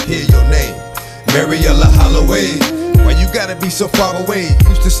when I hear your name. Mariella Holloway, why you gotta be so far away?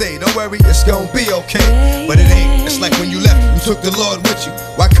 Used to say, don't worry, it's gonna be okay. But it ain't, it's like when you left, you took the Lord with you.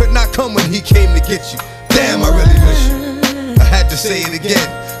 Why couldn't I come when he came to get you? Damn, I really miss you. I had to say it again.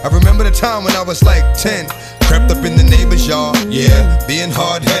 I remember the time when I was like 10. Crept up in the neighbor's yard, yeah, being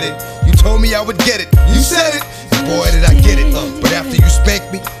hard-headed. You told me I would get it, you said it, and boy did I get it. But after you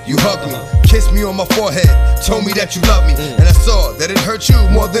spanked me, you hugged me, kissed me on my forehead, told me that you loved me. And I saw that it hurt you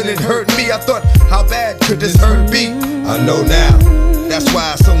more than it hurt me. I thought, how bad could this hurt be? I know now, that's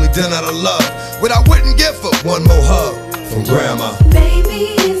why it's only done out of love. What I wouldn't give for one more hug from Grandma.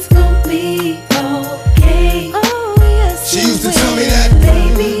 Baby, it's gonna be okay.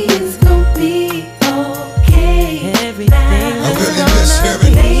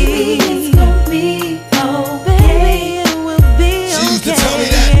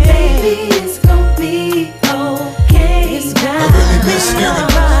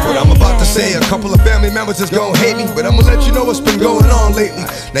 family members is gon' hate me, but I'ma let you know what's been going on lately.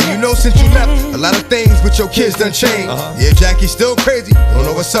 Now you know since you left, a lot of things with your kids done changed. Yeah, Jackie's still crazy, don't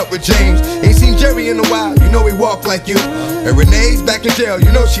know what's up with James. Ain't seen Jerry in a while, you know he walk like you. And Renee's back in jail,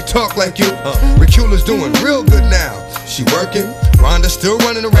 you know she talk like you. Racula's doing real good now, she working. Rhonda's still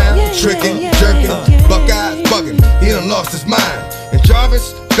running around, tricking, jerking. Buckeye's bugging, he done lost his mind. And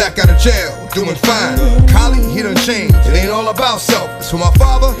Jarvis, back out of jail, doing fine. Collie, he done changed, it ain't all about self. As for my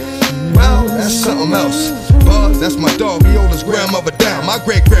father, well, that's something else. Buzz, that's my dog, he hold his grandmother down. My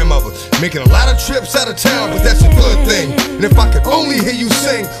great-grandmother, making a lot of trips out of town, but that's a good thing. And if I could only hear you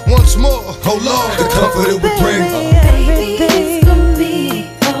sing once more, oh Lord, the comfort it would bring. Everything's gonna be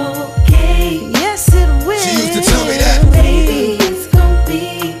okay. Yes, it will. She used to tell me that. Baby, it's gonna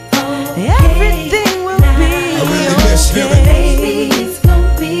be okay. Everything will be I really miss hearing. Baby, it's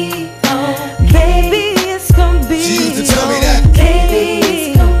gonna be okay. Baby, it's gonna be She used to tell me that. Baby,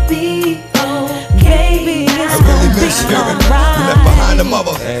 it's gonna be okay. Baby, I really miss hearing. You left behind a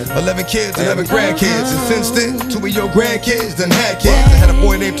mother, 11 kids, 11 grandkids. And since then, 2 of your grandkids done had kids. I had a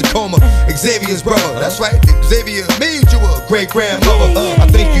boy named Tacoma, Xavier's brother. That's right, Xavier made you a great-grandmother. I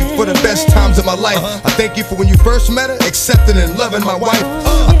thank you for the best times of my life. I thank you for when you first met her, accepting and loving my wife.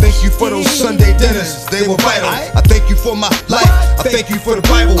 I thank you for those Sunday dinners, they were vital. I thank you for my life, I thank you for the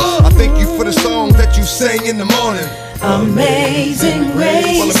Bible. I thank you for the songs that you sang in the morning. Amazing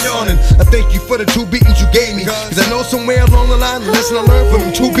Grace. While I'm yawning, I thank you for the 2 beatings you gave me. Cause I know somewhere along the line, the lesson I learned from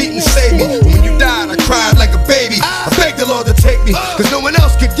them 2 beatings saved me. And when you died, I cried like a baby. I begged the Lord to take me, cause no one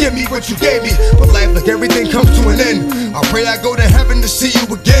else could give me what you gave me. But life, like everything, comes to an end. I pray I go to heaven to see you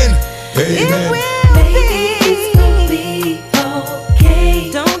again. Amen. Baby, it's gonna be okay.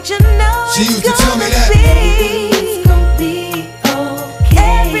 Don't you know? She used to tell me that. Baby, it's gonna be okay.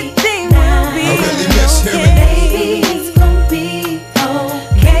 Everything will be I really miss hearing. Baby, it's gonna be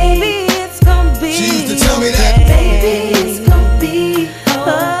okay. Baby, it's gonna be She used to tell me that. Baby, it's gonna be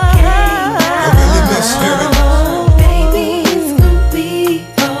okay. I really miss hearing. Baby, it's gonna be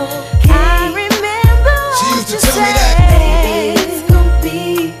okay. I remember She used to what you tell me said. that. It's gonna be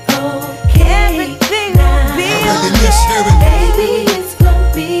okay. Everything will be I really okay. miss hearing. Baby, it's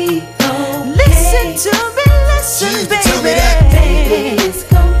gonna be okay. Listen to me, listen, She used to baby. tell me that. Baby, it's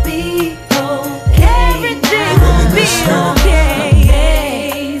gonna be okay. Everything will be miss hearing. okay.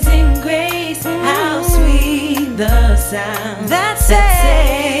 Amazing Grace, how sweet the sound that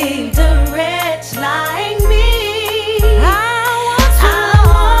saved a wretch like me. I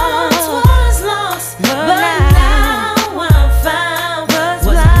once was lost, but now I'm found. Was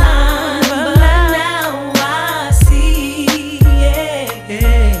blind, but now I see. Yeah.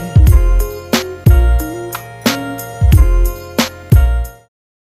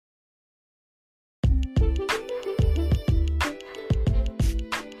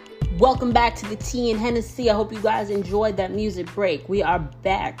 Welcome back to the Tea and Hennessy. I hope you guys enjoyed that music break. We are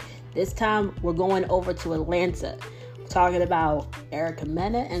back. This time we're going over to Atlanta. We're talking about Erica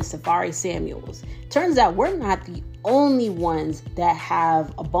Mena and Safari Samuels. Turns out we're not the only ones that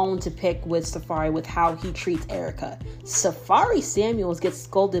have a bone to pick with Safari with how he treats Erica. Safari Samuels gets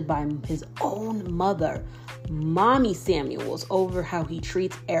scolded by his own mother, Mommy Samuels, over how he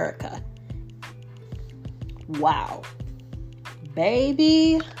treats Erica. Wow.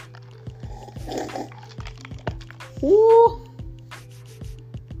 Baby. Ooh.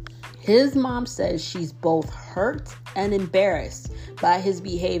 His mom says she's both hurt and embarrassed by his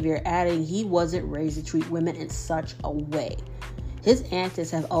behavior, adding he wasn't raised to treat women in such a way. His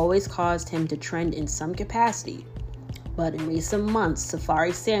antics have always caused him to trend in some capacity, but in recent months,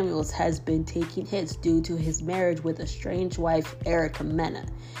 Safari Samuels has been taking hits due to his marriage with estranged wife Erica Mena.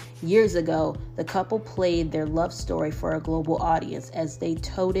 Years ago, the couple played their love story for a global audience as they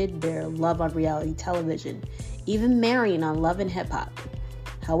touted their love on reality television, even marrying on Love and Hip Hop.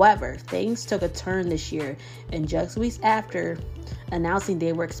 However, things took a turn this year, and just weeks after announcing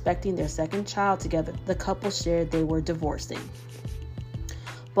they were expecting their second child together, the couple shared they were divorcing.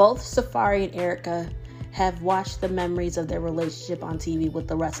 Both Safari and Erica have watched the memories of their relationship on TV with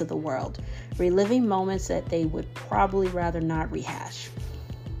the rest of the world, reliving moments that they would probably rather not rehash.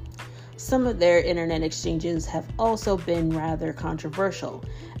 Some of their internet exchanges have also been rather controversial,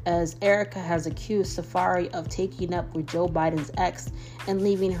 as Erica has accused Safari of taking up with Joe Biden's ex and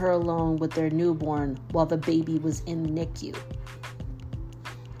leaving her alone with their newborn while the baby was in the NICU.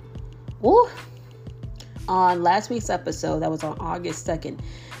 Ooh. On last week's episode, that was on August 2nd,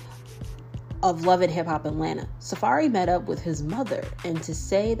 of Love and Hip Hop Atlanta, Safari met up with his mother, and to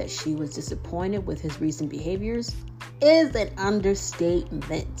say that she was disappointed with his recent behaviors is an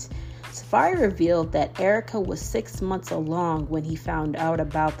understatement. Sapphire revealed that Erica was 6 months along when he found out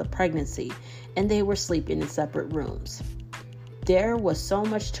about the pregnancy, and they were sleeping in separate rooms. There was so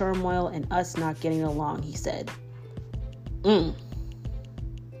much turmoil and us not getting along, he said. Whose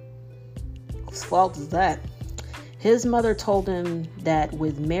fault is that? His mother told him that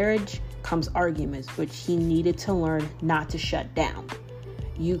with marriage comes arguments, which he needed to learn not to shut down.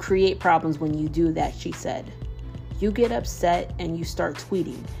 You create problems when you do that, she said. You get upset and you start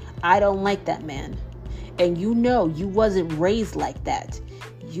tweeting. I don't like that, man. And you know you wasn't raised like that.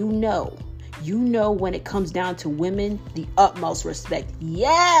 You know when it comes down to women, the utmost respect.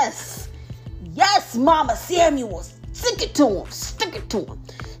 Yes! Yes, Mama Samuel. Stick it to him. Stick it to him.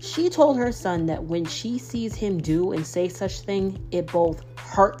 She told her son that when she sees him do and say such thing, it both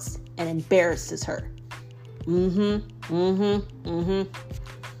hurts and embarrasses her.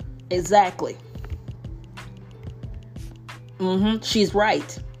 Exactly. She's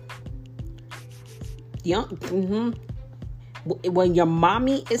right. Yeah. When your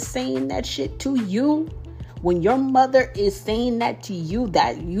mommy is saying that shit to you, when your mother is saying that to you,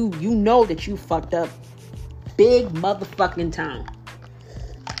 that you know that you fucked up big motherfucking time.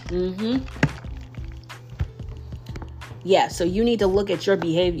 Yeah, so you need to look at your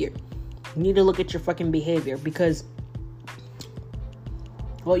behavior. You need to look at your fucking behavior because,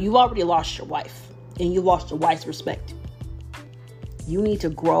 well, you've already lost your wife and you lost your wife's respect. You need to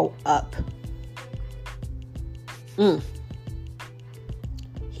grow up.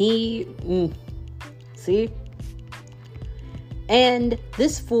 See? And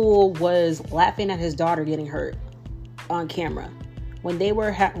this fool was laughing at his daughter getting hurt on camera. When he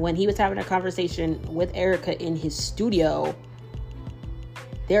was having a conversation with Erica in his studio,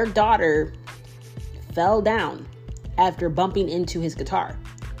 their daughter fell down after bumping into his guitar.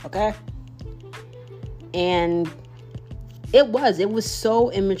 Okay? And it was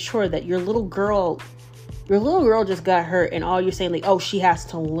so immature that your little girl just got hurt and all you're saying like, oh, she has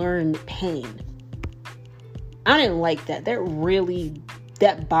to learn pain. I didn't like that.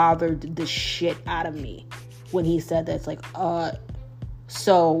 That bothered the shit out of me when he said that. It's like,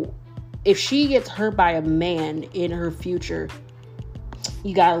 so if she gets hurt by a man in her future,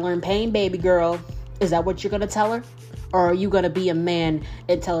 you gotta learn pain, baby girl. Is that what you're gonna tell her? Or are you gonna be a man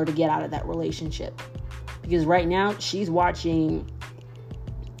and tell her to get out of that relationship? Because right now she's watching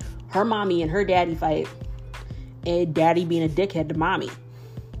her mommy and her daddy fight, and daddy being a dickhead to mommy.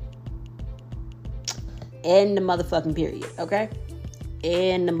 End the motherfucking period, okay?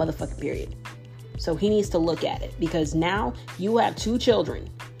 End the motherfucking period. So he needs to look at it because now you have two children.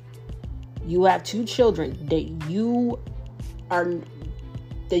 You have two children that you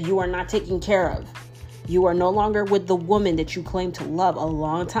are not taking care of. You are no longer with the woman that you claimed to love a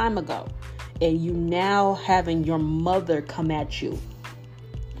long time ago. And you now having your mother come at you.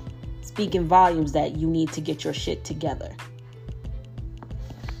 Speaking volumes that you need to get your shit together.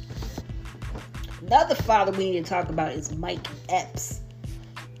 Another father we need to talk about is Mike Epps.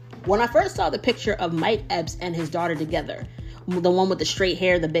 When I first saw the picture of Mike Epps and his daughter together, the one with the straight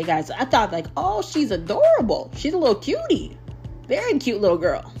hair, the big eyes, I thought like, oh, she's adorable. She's a little cutie. Very cute little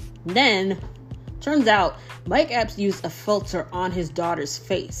girl. Then, turns out, Mike Epps used a filter on his daughter's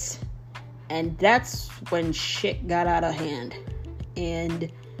face. And that's when shit got out of hand.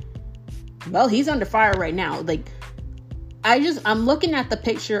 And, well, he's under fire right now. Like, I'm looking at the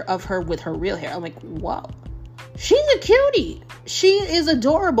picture of her with her real hair. I'm like, wow. She's a cutie. She is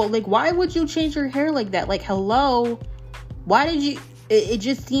adorable. Like, why would you change her hair like that? Like, hello? Why did you... It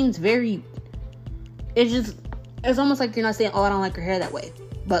just seems very... It's almost like you're not saying, oh, I don't like her hair that way.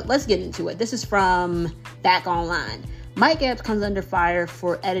 But let's get into it. This is from Back Online. Mike Epps comes under fire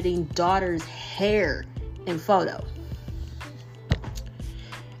for editing daughter's hair in photo.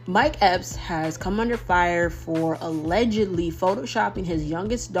 Mike Epps has come under fire for allegedly photoshopping his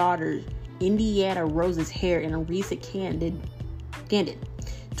youngest daughter, Indiana Rose's hair in a recent candid.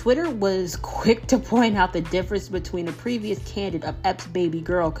 Twitter was quick to point out the difference between a previous candid of Epps' baby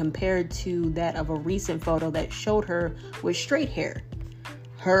girl compared to that of a recent photo that showed her with straight hair.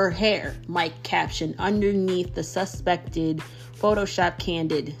 Her hair, Mike captioned underneath the suspected Photoshop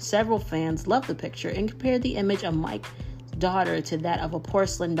candid. Several fans loved the picture and compared the image of Mike's daughter to that of a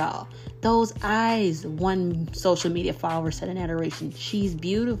porcelain doll. Those eyes, one social media follower said in adoration. She's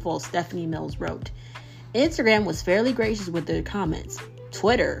beautiful, Stephanie Mills wrote. Instagram was fairly gracious with their comments.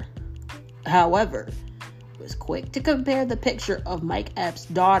 Twitter, however, was quick to compare the picture of Mike Epps'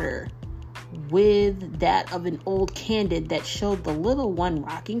 daughter with that of an old candid that showed the little one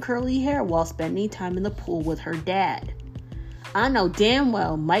rocking curly hair while spending time in the pool with her dad. I know damn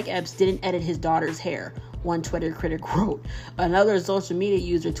well Mike Epps didn't edit his daughter's hair. one Twitter critic wrote. Another social media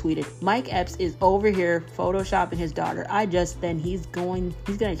user tweeted, Mike Epps is over here photoshopping his daughter. He's going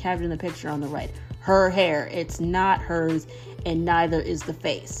to capture the picture on the right. Her hair, it's not hers, and neither is the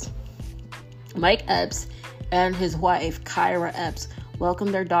face. Mike Epps and his wife, Kyra Epps,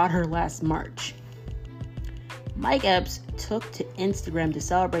 welcomed their daughter last March. Mike Epps took to Instagram to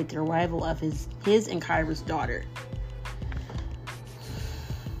celebrate the arrival of his and Kyra's daughter.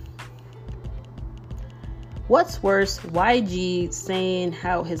 What's worse, YG saying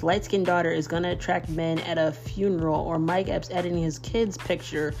how his light-skinned daughter is going to attract men at a funeral, or Mike Epps editing his kid's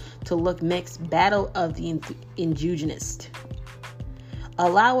picture to look mixed, battle of the indigenous.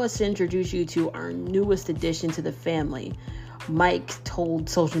 Allow us to introduce you to our newest addition to the family, Mike told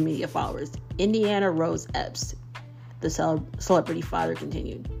social media followers. Indiana Rose Epps, the celebrity father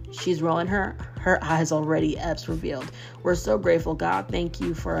continued. She's rolling her eyes already, Epps revealed. We're so grateful, God. Thank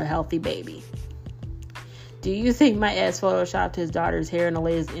you for a healthy baby. Do you think Mike Epps photoshopped his daughter's hair in the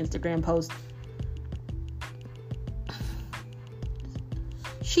latest Instagram post?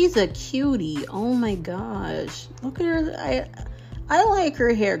 She's a cutie. Oh my gosh. Look at her. I like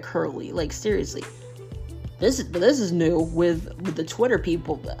her hair curly. Like, seriously. This is new with the Twitter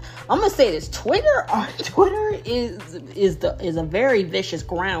people. I'm gonna say this: Twitter is a very vicious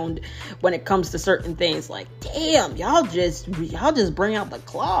ground when it comes to certain things. Like, damn, y'all just bring out the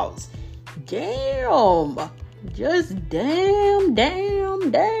claws. Damn, just damn.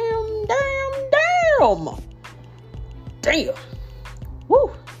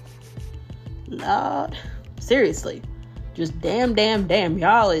 Woo, Lord, seriously, just damn.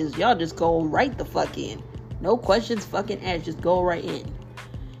 Y'all just go right the fuck in. No questions fucking asked, just go right in.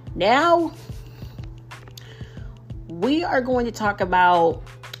 Now, we are going to talk about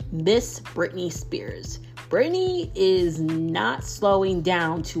Miss Britney Spears. Britney is not slowing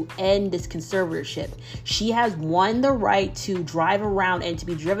down to end this conservatorship. She has won the right to drive around and to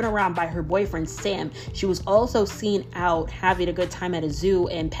be driven around by her boyfriend, Sam. She was also seen out having a good time at a zoo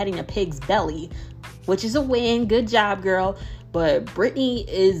and petting a pig's belly, which is a win. Good job, girl. But Britney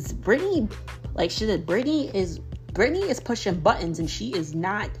is pushing buttons, and she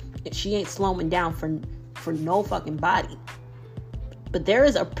ain't slowing down for no fucking body. But there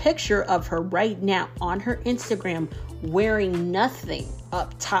is a picture of her right now on her Instagram wearing nothing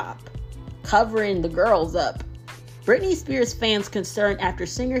up top, covering the girls up. Britney Spears fans concerned after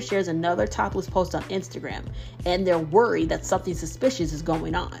singer shares another topless post on Instagram, and they're worried that something suspicious is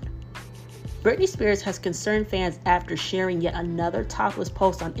going on. Britney Spears has concerned fans after sharing yet another topless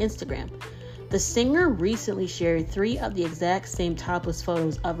post on Instagram. The singer recently shared 3 of the exact same topless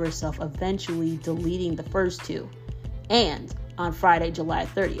photos of herself, eventually deleting the first 2. And on Friday, July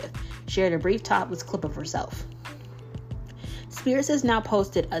 30th, shared a brief topless clip of herself. Spears has now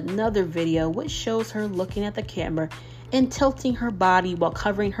posted another video which shows her looking at the camera and tilting her body while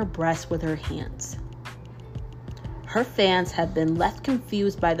covering her breasts with her hands. Her fans have been left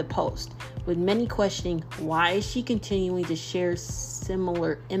confused by the post, with many questioning why is she continuing to share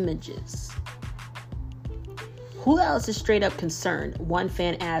similar images. Who else is straight up concerned? One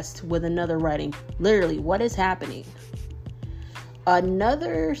fan asked, with another writing, literally, what is happening?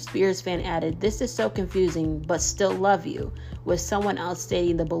 Another Spears fan added, this is so confusing, but still love you, with someone else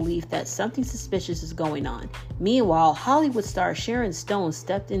stating the belief that something suspicious is going on. Meanwhile, Hollywood star Sharon Stone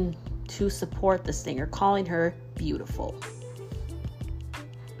stepped in to support the singer, calling her beautiful.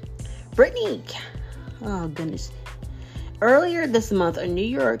 Britney, oh goodness. Earlier this month, a New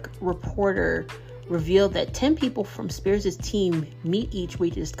York reporter revealed that 10 people from Spears' team meet each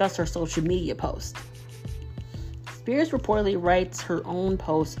week to discuss her social media posts. Spears reportedly writes her own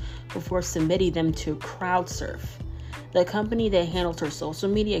posts before submitting them to CrowdSurf, the company that handles her social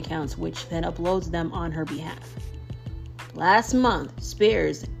media accounts, which then uploads them on her behalf. Last month,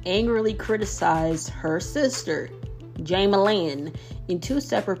 Spears angrily criticized her sister, Jamie Lynn, in 2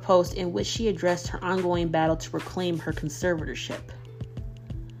 separate posts in which she addressed her ongoing battle to reclaim her conservatorship.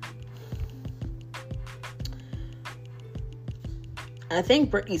 I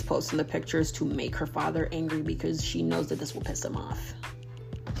think Britney's posting the pictures to make her father angry because she knows that this will piss him off.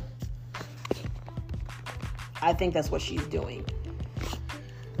 I think that's what she's doing.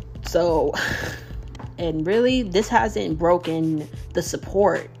 So, and really, this hasn't broken the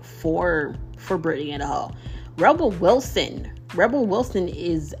support for Britney at all. Rebel Wilson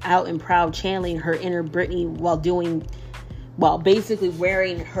is out and proud channeling her inner Britney while basically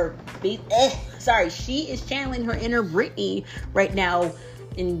wearing her she is channeling her inner Britney right now.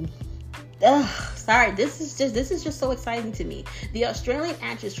 This is just so exciting to me. The Australian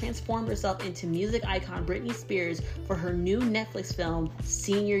actress transformed herself into music icon Britney Spears for her new Netflix film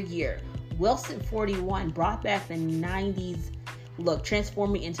Senior Year. Wilson 41 brought back the 90s look,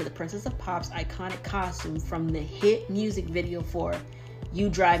 transforming into the Princess of Pop's iconic costume from the hit music video for You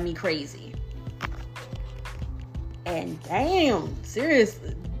Drive Me Crazy. And damn,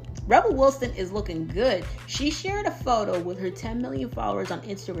 seriously, Rebel Wilson is looking good. She shared a photo with her 10 million followers on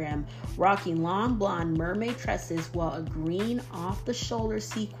Instagram, rocking long blonde mermaid tresses while a green off-the-shoulder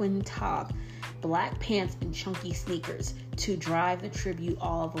sequin top, black pants, and chunky sneakers to drive the tribute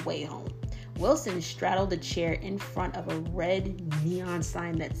all the way home. Wilson straddled a chair in front of a red neon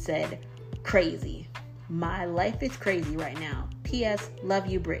sign that said, "Crazy. My life is crazy right now. P.S. Love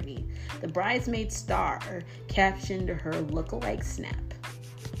you, Britney." The bridesmaid star captioned her lookalike snap.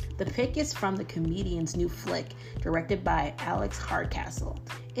 The pic is from the comedian's new flick, directed by Alex Hardcastle,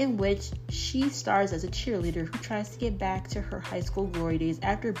 in which she stars as a cheerleader who tries to get back to her high school glory days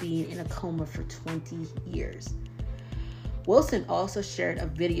after being in a coma for 20 years. Wilson also shared a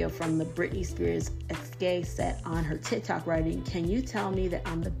video from the Britney Spears Escape set on her TikTok, writing, "Can you tell me that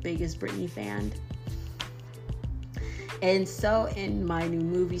I'm the biggest Britney fan?" And so in my new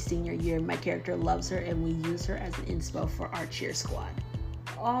movie Senior Year, my character loves her and we use her as an inspo for our cheer squad.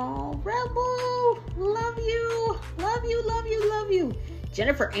 Oh, Rebel, love you, love you, love you, love you.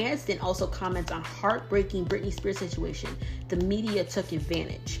 Jennifer Aniston also comments on heartbreaking Britney Spears situation. The media took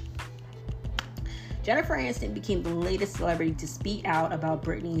advantage. Jennifer Aniston became the latest celebrity to speak out about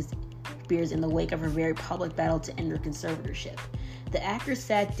Britney Spears in the wake of her very public battle to end her conservatorship. The actress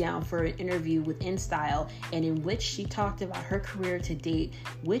sat down for an interview with InStyle, and in which she talked about her career to date,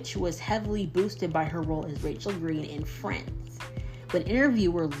 which was heavily boosted by her role as Rachel Green in Friends. But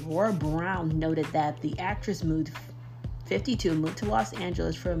interviewer Laura Brown noted that the actress moved to Los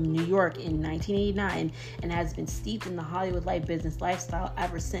Angeles from New York in 1989 and has been steeped in the Hollywood life business lifestyle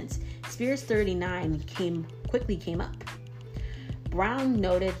ever since. Spears 39 quickly came up. Brown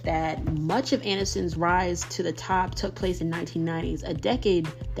noted that much of Aniston's rise to the top took place in 1990s, a decade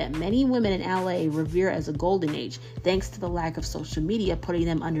that many women in LA revere as a golden age, thanks to the lack of social media putting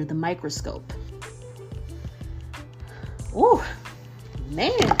them under the microscope. Ooh,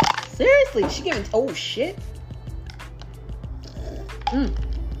 man, seriously, she giving, oh shit.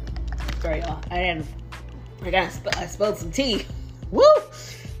 Sorry, y'all. I spilled some tea. Woo!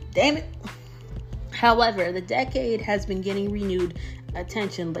 Damn it. However, the decade has been getting renewed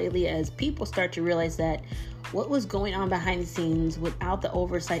attention lately as people start to realize that what was going on behind the scenes without the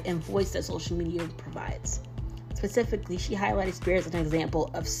oversight and voice that social media provides. Specifically, she highlighted Spears as an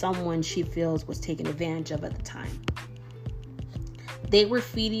example of someone she feels was taken advantage of at the time. They were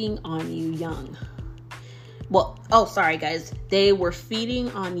feeding on you young. They were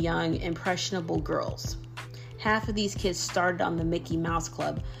feeding on young, impressionable girls. Half of these kids started on the Mickey Mouse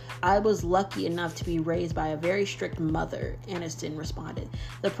Club. I was lucky enough to be raised by a very strict mother, Aniston responded.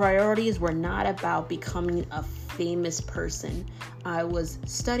 The priorities were not about becoming a famous person. I was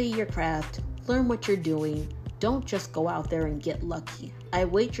study your craft, learn what you're doing. Don't just go out there and get lucky. I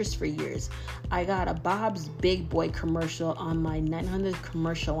waitressed for years. I got a Bob's Big Boy commercial on my 900th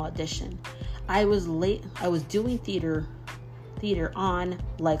commercial audition. I was doing theater on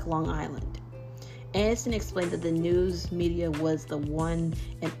like Long Island. Aniston explained that the news media was the one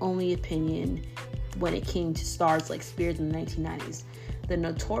and only opinion when it came to stars like Spears in the 1990s. The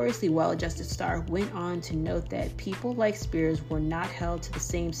notoriously well-adjusted star went on to note that people like Spears were not held to the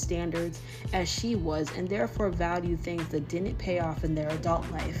same standards as she was and therefore valued things that didn't pay off in their adult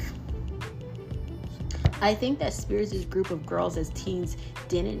life. I think that Spears' group of girls as teens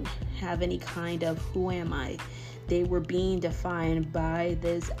didn't have any kind of who am I. They were being defined by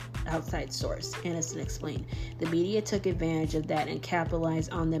this outside source, Aniston explained. The media took advantage of that and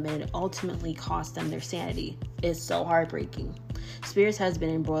capitalized on them, and it ultimately cost them their sanity. It's so heartbreaking. Spears has been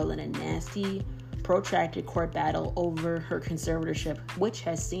embroiled in a nasty, protracted court battle over her conservatorship, which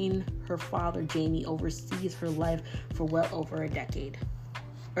has seen her father, Jamie, oversees her life for well over a decade.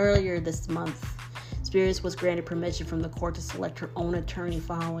 Earlier this month, Spears was granted permission from the court to select her own attorney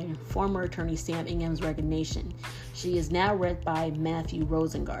following former attorney Sam Ingham's resignation. She is now read by Matthew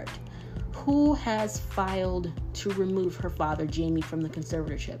Rosengart, who has filed to remove her father, Jamie, from the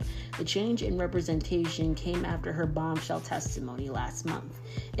conservatorship. The change in representation came after her bombshell testimony last month,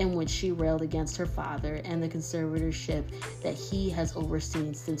 in which she railed against her father and the conservatorship that he has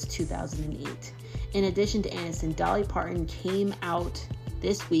overseen since 2008. In addition to Aniston, Dolly Parton came out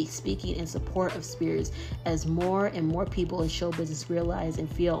this week speaking in support of Spears as more and more people in show business realize and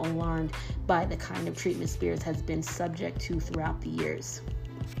feel alarmed by the kind of treatment Spears has been subject to throughout the years.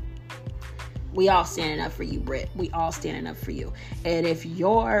 We all standing up for you, Brit. We all standing up for you. And if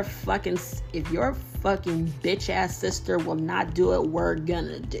your fucking bitch ass sister will not do it, we're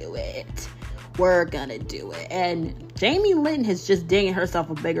gonna do it. We're gonna do it. And Jamie Lynn has just digging herself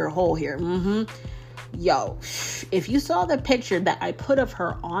a bigger hole here. Yo, if you saw the picture that I put of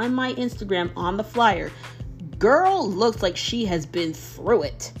her on my Instagram on the flyer, girl looks like she has been through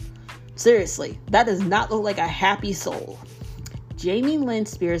it. Seriously, that does not look like a happy soul. Jamie Lynn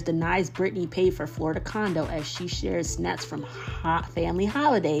Spears denies Britney paid for Florida condo as she shares snaps from family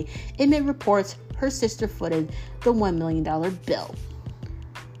holiday amid reports her sister footed the $1 million bill.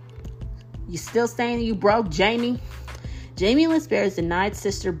 You still saying you broke, Jamie? Jamie Lynn Spears denied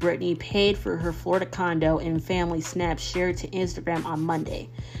sister Britney paid for her Florida condo in family snaps shared to Instagram on Monday.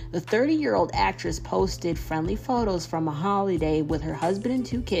 The 30-year-old actress posted friendly photos from a holiday with her husband and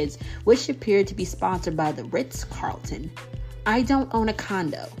 2 kids, which appeared to be sponsored by the Ritz-Carlton. I don't own a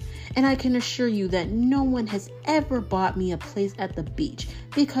condo, and I can assure you that no one has ever bought me a place at the beach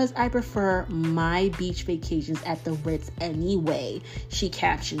because I prefer my beach vacations at the Ritz anyway, she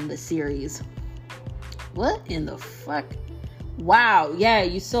captioned the series. What in the fuck? Wow, yeah,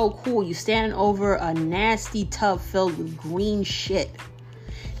 you so cool. You standing over a nasty tub filled with green shit.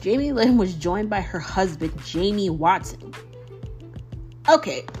 Jamie Lynn was joined by her husband, Jamie Watson.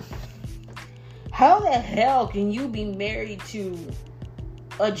 Okay. How the hell can you be married to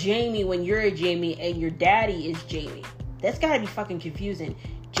a Jamie when you're a Jamie and your daddy is Jamie? That's gotta be fucking confusing.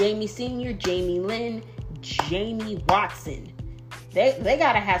 Jamie Sr., Jamie Lynn, Jamie Watson. They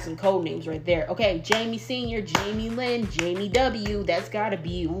gotta have some code names right there. Okay, Jamie Sr., Jamie Lynn, Jamie W. That's gotta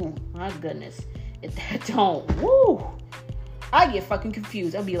be, ooh, my goodness. If that don't, woo, I get fucking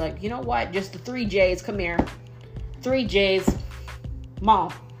confused. I'll be like, you know what? Just the 3 J's, come here. 3 J's.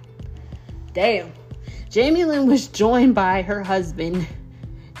 Mom. Damn. Jamie Lynn was joined by her husband,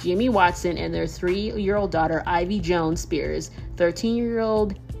 Jamie Watson, and their 3-year-old daughter, Ivy Jones Spears,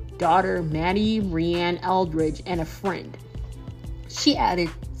 13-year-old daughter, Maddie Rianne Eldridge, and a friend. She added,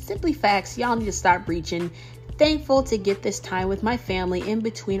 simply facts, y'all need to stop reaching. Thankful to get this time with my family in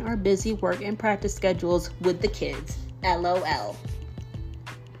between our busy work and practice schedules with the kids. LOL.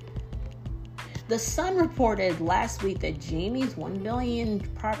 The Sun reported last week that Jamie's $1 million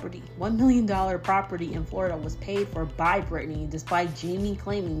property in Florida was paid for by Britney, despite Jamie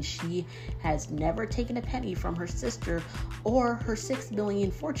claiming she has never taken a penny from her sister or her $6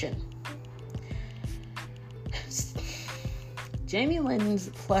 billion fortune. Jamie Lynn's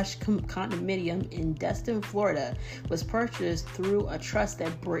plush condominium in Destin, Florida, was purchased through a trust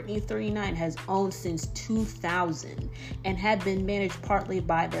that Britney, 39, has owned since 2000 and had been managed partly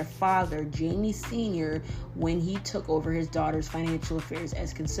by their father, Jamie Sr., when he took over his daughter's financial affairs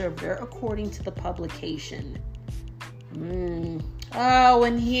as conservator, according to the publication. Oh,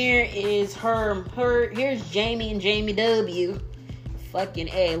 and here is here's Jamie and Jamie W. Fucking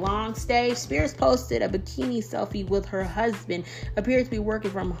A. Long stay. Spears posted a bikini selfie with her husband, appeared to be working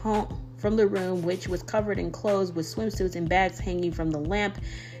from the room, which was covered in clothes with swimsuits and bags hanging from the lamp.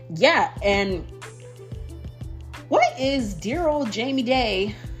 Yeah, and what is dear old Jamie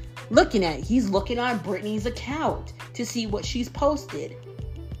Day looking at? He's looking on Britney's account to see what she's posted.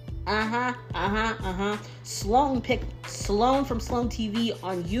 Sloan from Sloan TV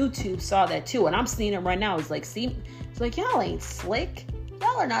on YouTube saw that too, and I'm seeing it right now. It's like, y'all ain't slick.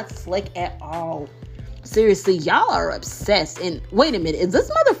 Y'all are not slick at all. Seriously, y'all are obsessed. And wait a minute, is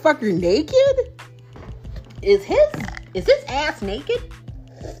this motherfucker naked? Is his ass naked?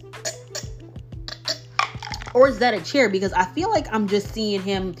 Or is that a chair? Because I feel like I'm just seeing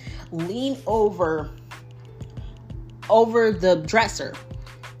him lean over the dresser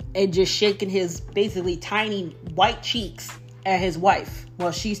and just shaking his basically tiny white cheeks at his wife.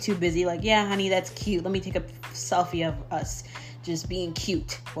 Well, she's too busy. Like, yeah, honey, that's cute. Let me take a selfie of us just being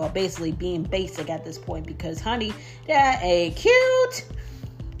cute. Well, basically being basic at this point because, honey, that ain't cute.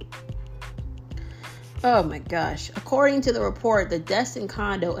 Oh my gosh. According to the report, the Destin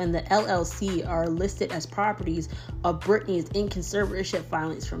condo and the LLC are listed as properties of Britney's in conservatorship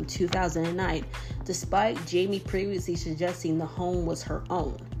filings from 2009, despite Jamie previously suggesting the home was her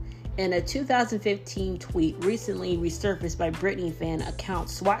own. In a 2015 tweet recently resurfaced by Britney fan account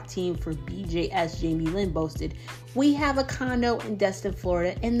SWAT team for BJS, Jamie Lynn boasted, "We have a condo in Destin,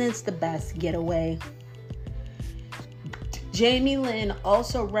 Florida, and it's the best getaway." Jamie Lynn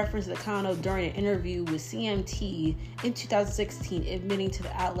also referenced the condo during an interview with CMT in 2016, admitting to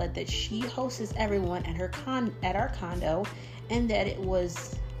the outlet that she hosts everyone at our condo and that it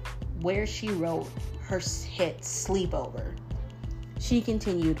was where she wrote her hit Sleepover. She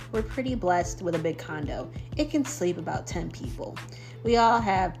continued, "We're pretty blessed with a big condo. It can sleep about 10 people. We all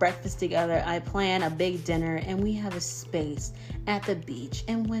have breakfast together. I plan a big dinner and we have a space at the beach.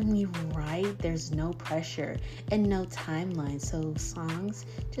 And when we write, there's no pressure and no timeline. So songs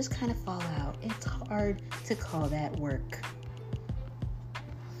just kind of fall out. It's hard to call that work."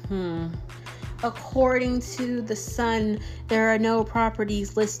 According to The Sun, there are no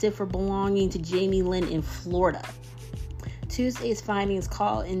properties listed for belonging to Jamie Lynn in Florida. Tuesday's findings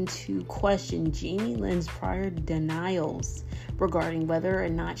call into question Jamie Lynn's prior denials regarding whether or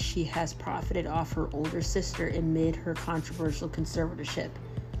not she has profited off her older sister amid her controversial conservatorship.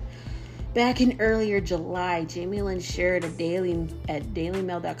 Back in earlier July, Jamie Lynn shared a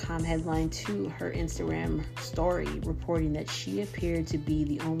dailymail.com headline to her Instagram story reporting that she appeared to be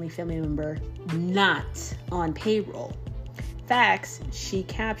the only family member not on payroll. Facts, she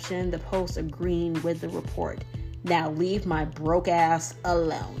captioned the post agreeing with the report. "Now leave my broke ass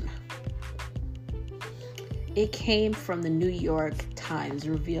alone." It came from the New York Times,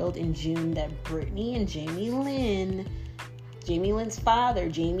 revealed in June that Britney and Jamie Lynn's father,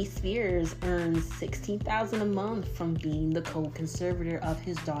 Jamie Spears, earns $16,000 a month from being the co-conservator of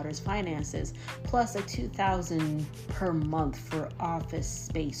his daughter's finances, plus a $2,000 per month for office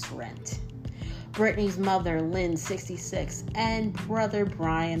space rent. Britney's mother, Lynn, 66, and brother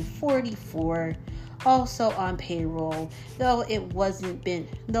Brian, 44, also on payroll,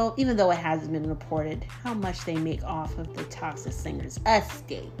 even though it hasn't been reported how much they make off of the toxic singer's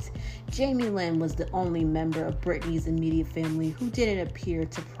estate. Jamie Lynn was the only member of Britney's immediate family who didn't appear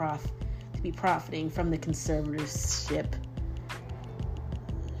to be profiting from the conservatorship.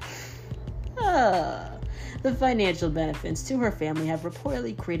 The financial benefits to her family have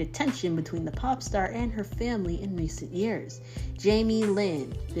reportedly created tension between the pop star and her family in recent years. Jamie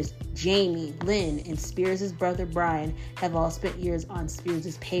Lynn and Spears' brother Brian have all spent years on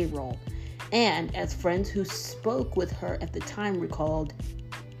Spears' payroll. And as friends who spoke with her at the time recalled,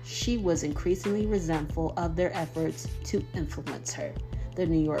 she was increasingly resentful of their efforts to influence her, the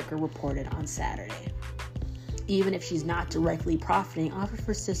New Yorker reported on Saturday. Even if she's not directly profiting off of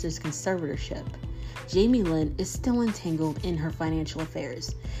her sister's conservatorship, Jamie Lynn is still entangled in her financial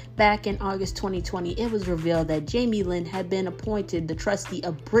affairs. Back in August 2020, it was revealed that Jamie Lynn had been appointed the trustee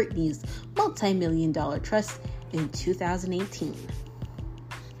of Britney's multi-million-dollar trust in 2018.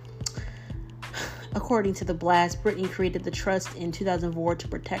 According to The Blast, Britney created the trust in 2004 to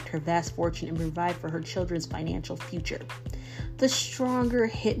protect her vast fortune and provide for her children's financial future. The stronger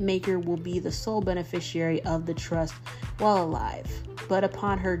hitmaker will be the sole beneficiary of the trust while alive, but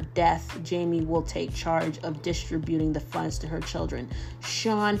upon her death, Jamie will take charge of distributing the funds to her children,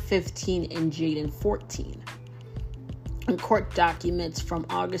 Sean, 15, and Jaden, 14. In court documents from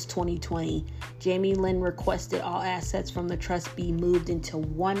August 2020, Jamie Lynn requested all assets from the trust be moved into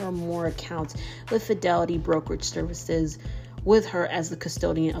one or more accounts with Fidelity Brokerage Services, with her as the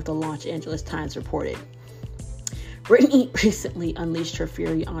custodian of the Los Angeles Times reported. Britney recently unleashed her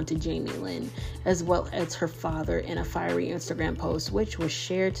fury onto Jamie Lynn, as well as her father, in a fiery Instagram post, which was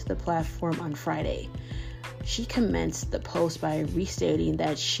shared to the platform on Friday. She commenced the post by restating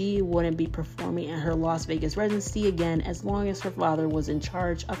that she wouldn't be performing at her Las Vegas residency again as long as her father was in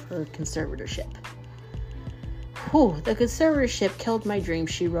charge of her conservatorship. The conservatorship killed my dream,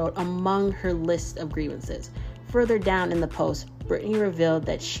 she wrote among her list of grievances. Further down in the post, Britney revealed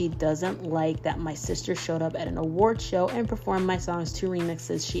that she doesn't like that my sister showed up at an award show and performed my songs to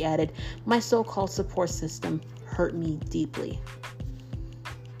remixes. She added, "My so-called support system hurt me deeply."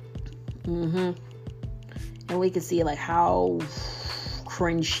 And we can see like how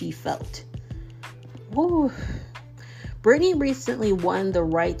cringe she felt. Woo. Britney recently won the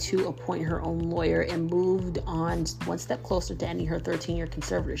right to appoint her own lawyer and moved on one step closer to ending her 13-year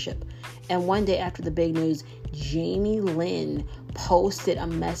conservatorship. And one day after the big news, Jamie Lynn posted a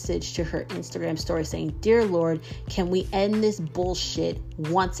message to her Instagram story saying, "Dear Lord, can we end this bullshit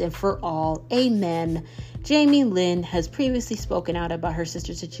once and for all? Amen." Jamie Lynn has previously spoken out about her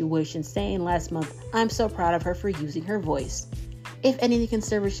sister's situation, saying last month, "I'm so proud of her for using her voice. If ending the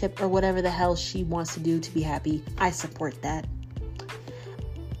conservatorship or whatever the hell she wants to do to be happy, I support that.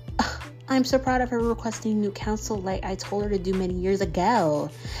 I'm so proud of her requesting new counsel like I told her to do many years ago.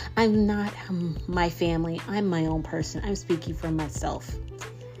 I'm not my family. I'm my own person. I'm speaking for myself."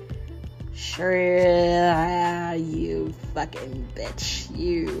 Sure, you fucking bitch.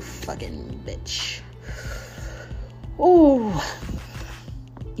 You fucking bitch. Ooh,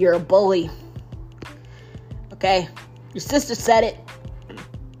 you're a bully. Okay, your sister said it.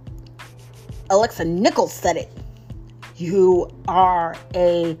 Alexa Nichols said it. You are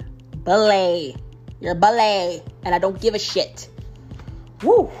a bully. You're a bully, and I don't give a shit.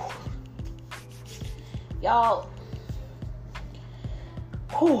 Woo! Y'all.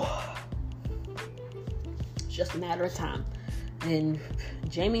 Whew. It's just a matter of time. And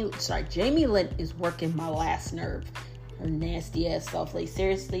Jamie Lynn is working my last nerve. Her nasty ass self. Like,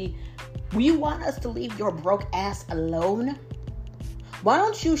 seriously, you want us to leave your broke ass alone? Why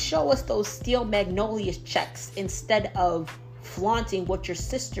don't you show us those Steel Magnolias checks instead of flaunting what your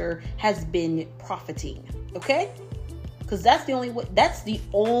sister has been profiting? Okay? Because that is the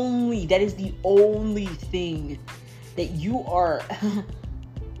only thing that you are,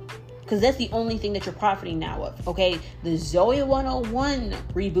 because that's the only thing that you're profiting now of, okay? The Zoe 101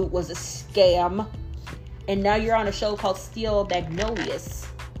 reboot was a scam, and now you're on a show called Steel Magnolias.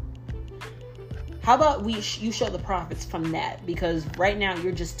 How about you show the profits from that? Because right now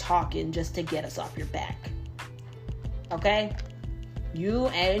you're just talking just to get us off your back. Okay? You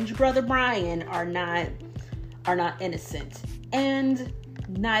and your brother Brian are not innocent. And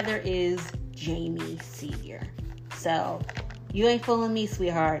neither is Jamie Sr. So, you ain't fooling me,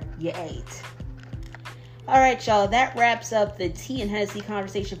 sweetheart. You ain't. Alright, y'all. That wraps up the tea and Hennessy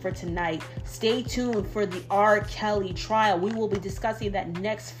conversation for tonight. Stay tuned for the R.Kelly trial. We will be discussing that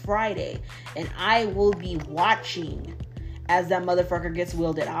next Friday. And I will be watching as that motherfucker gets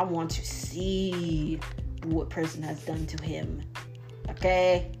wielded. I want to see what person has done to him.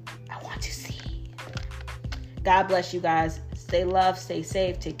 Okay? I want to see. God bless you guys. Stay loved, stay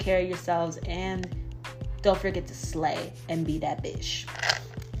safe, take care of yourselves, and don't forget to slay and be that bitch.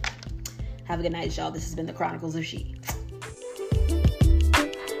 Have a good night, y'all. This has been the Chronicles of She.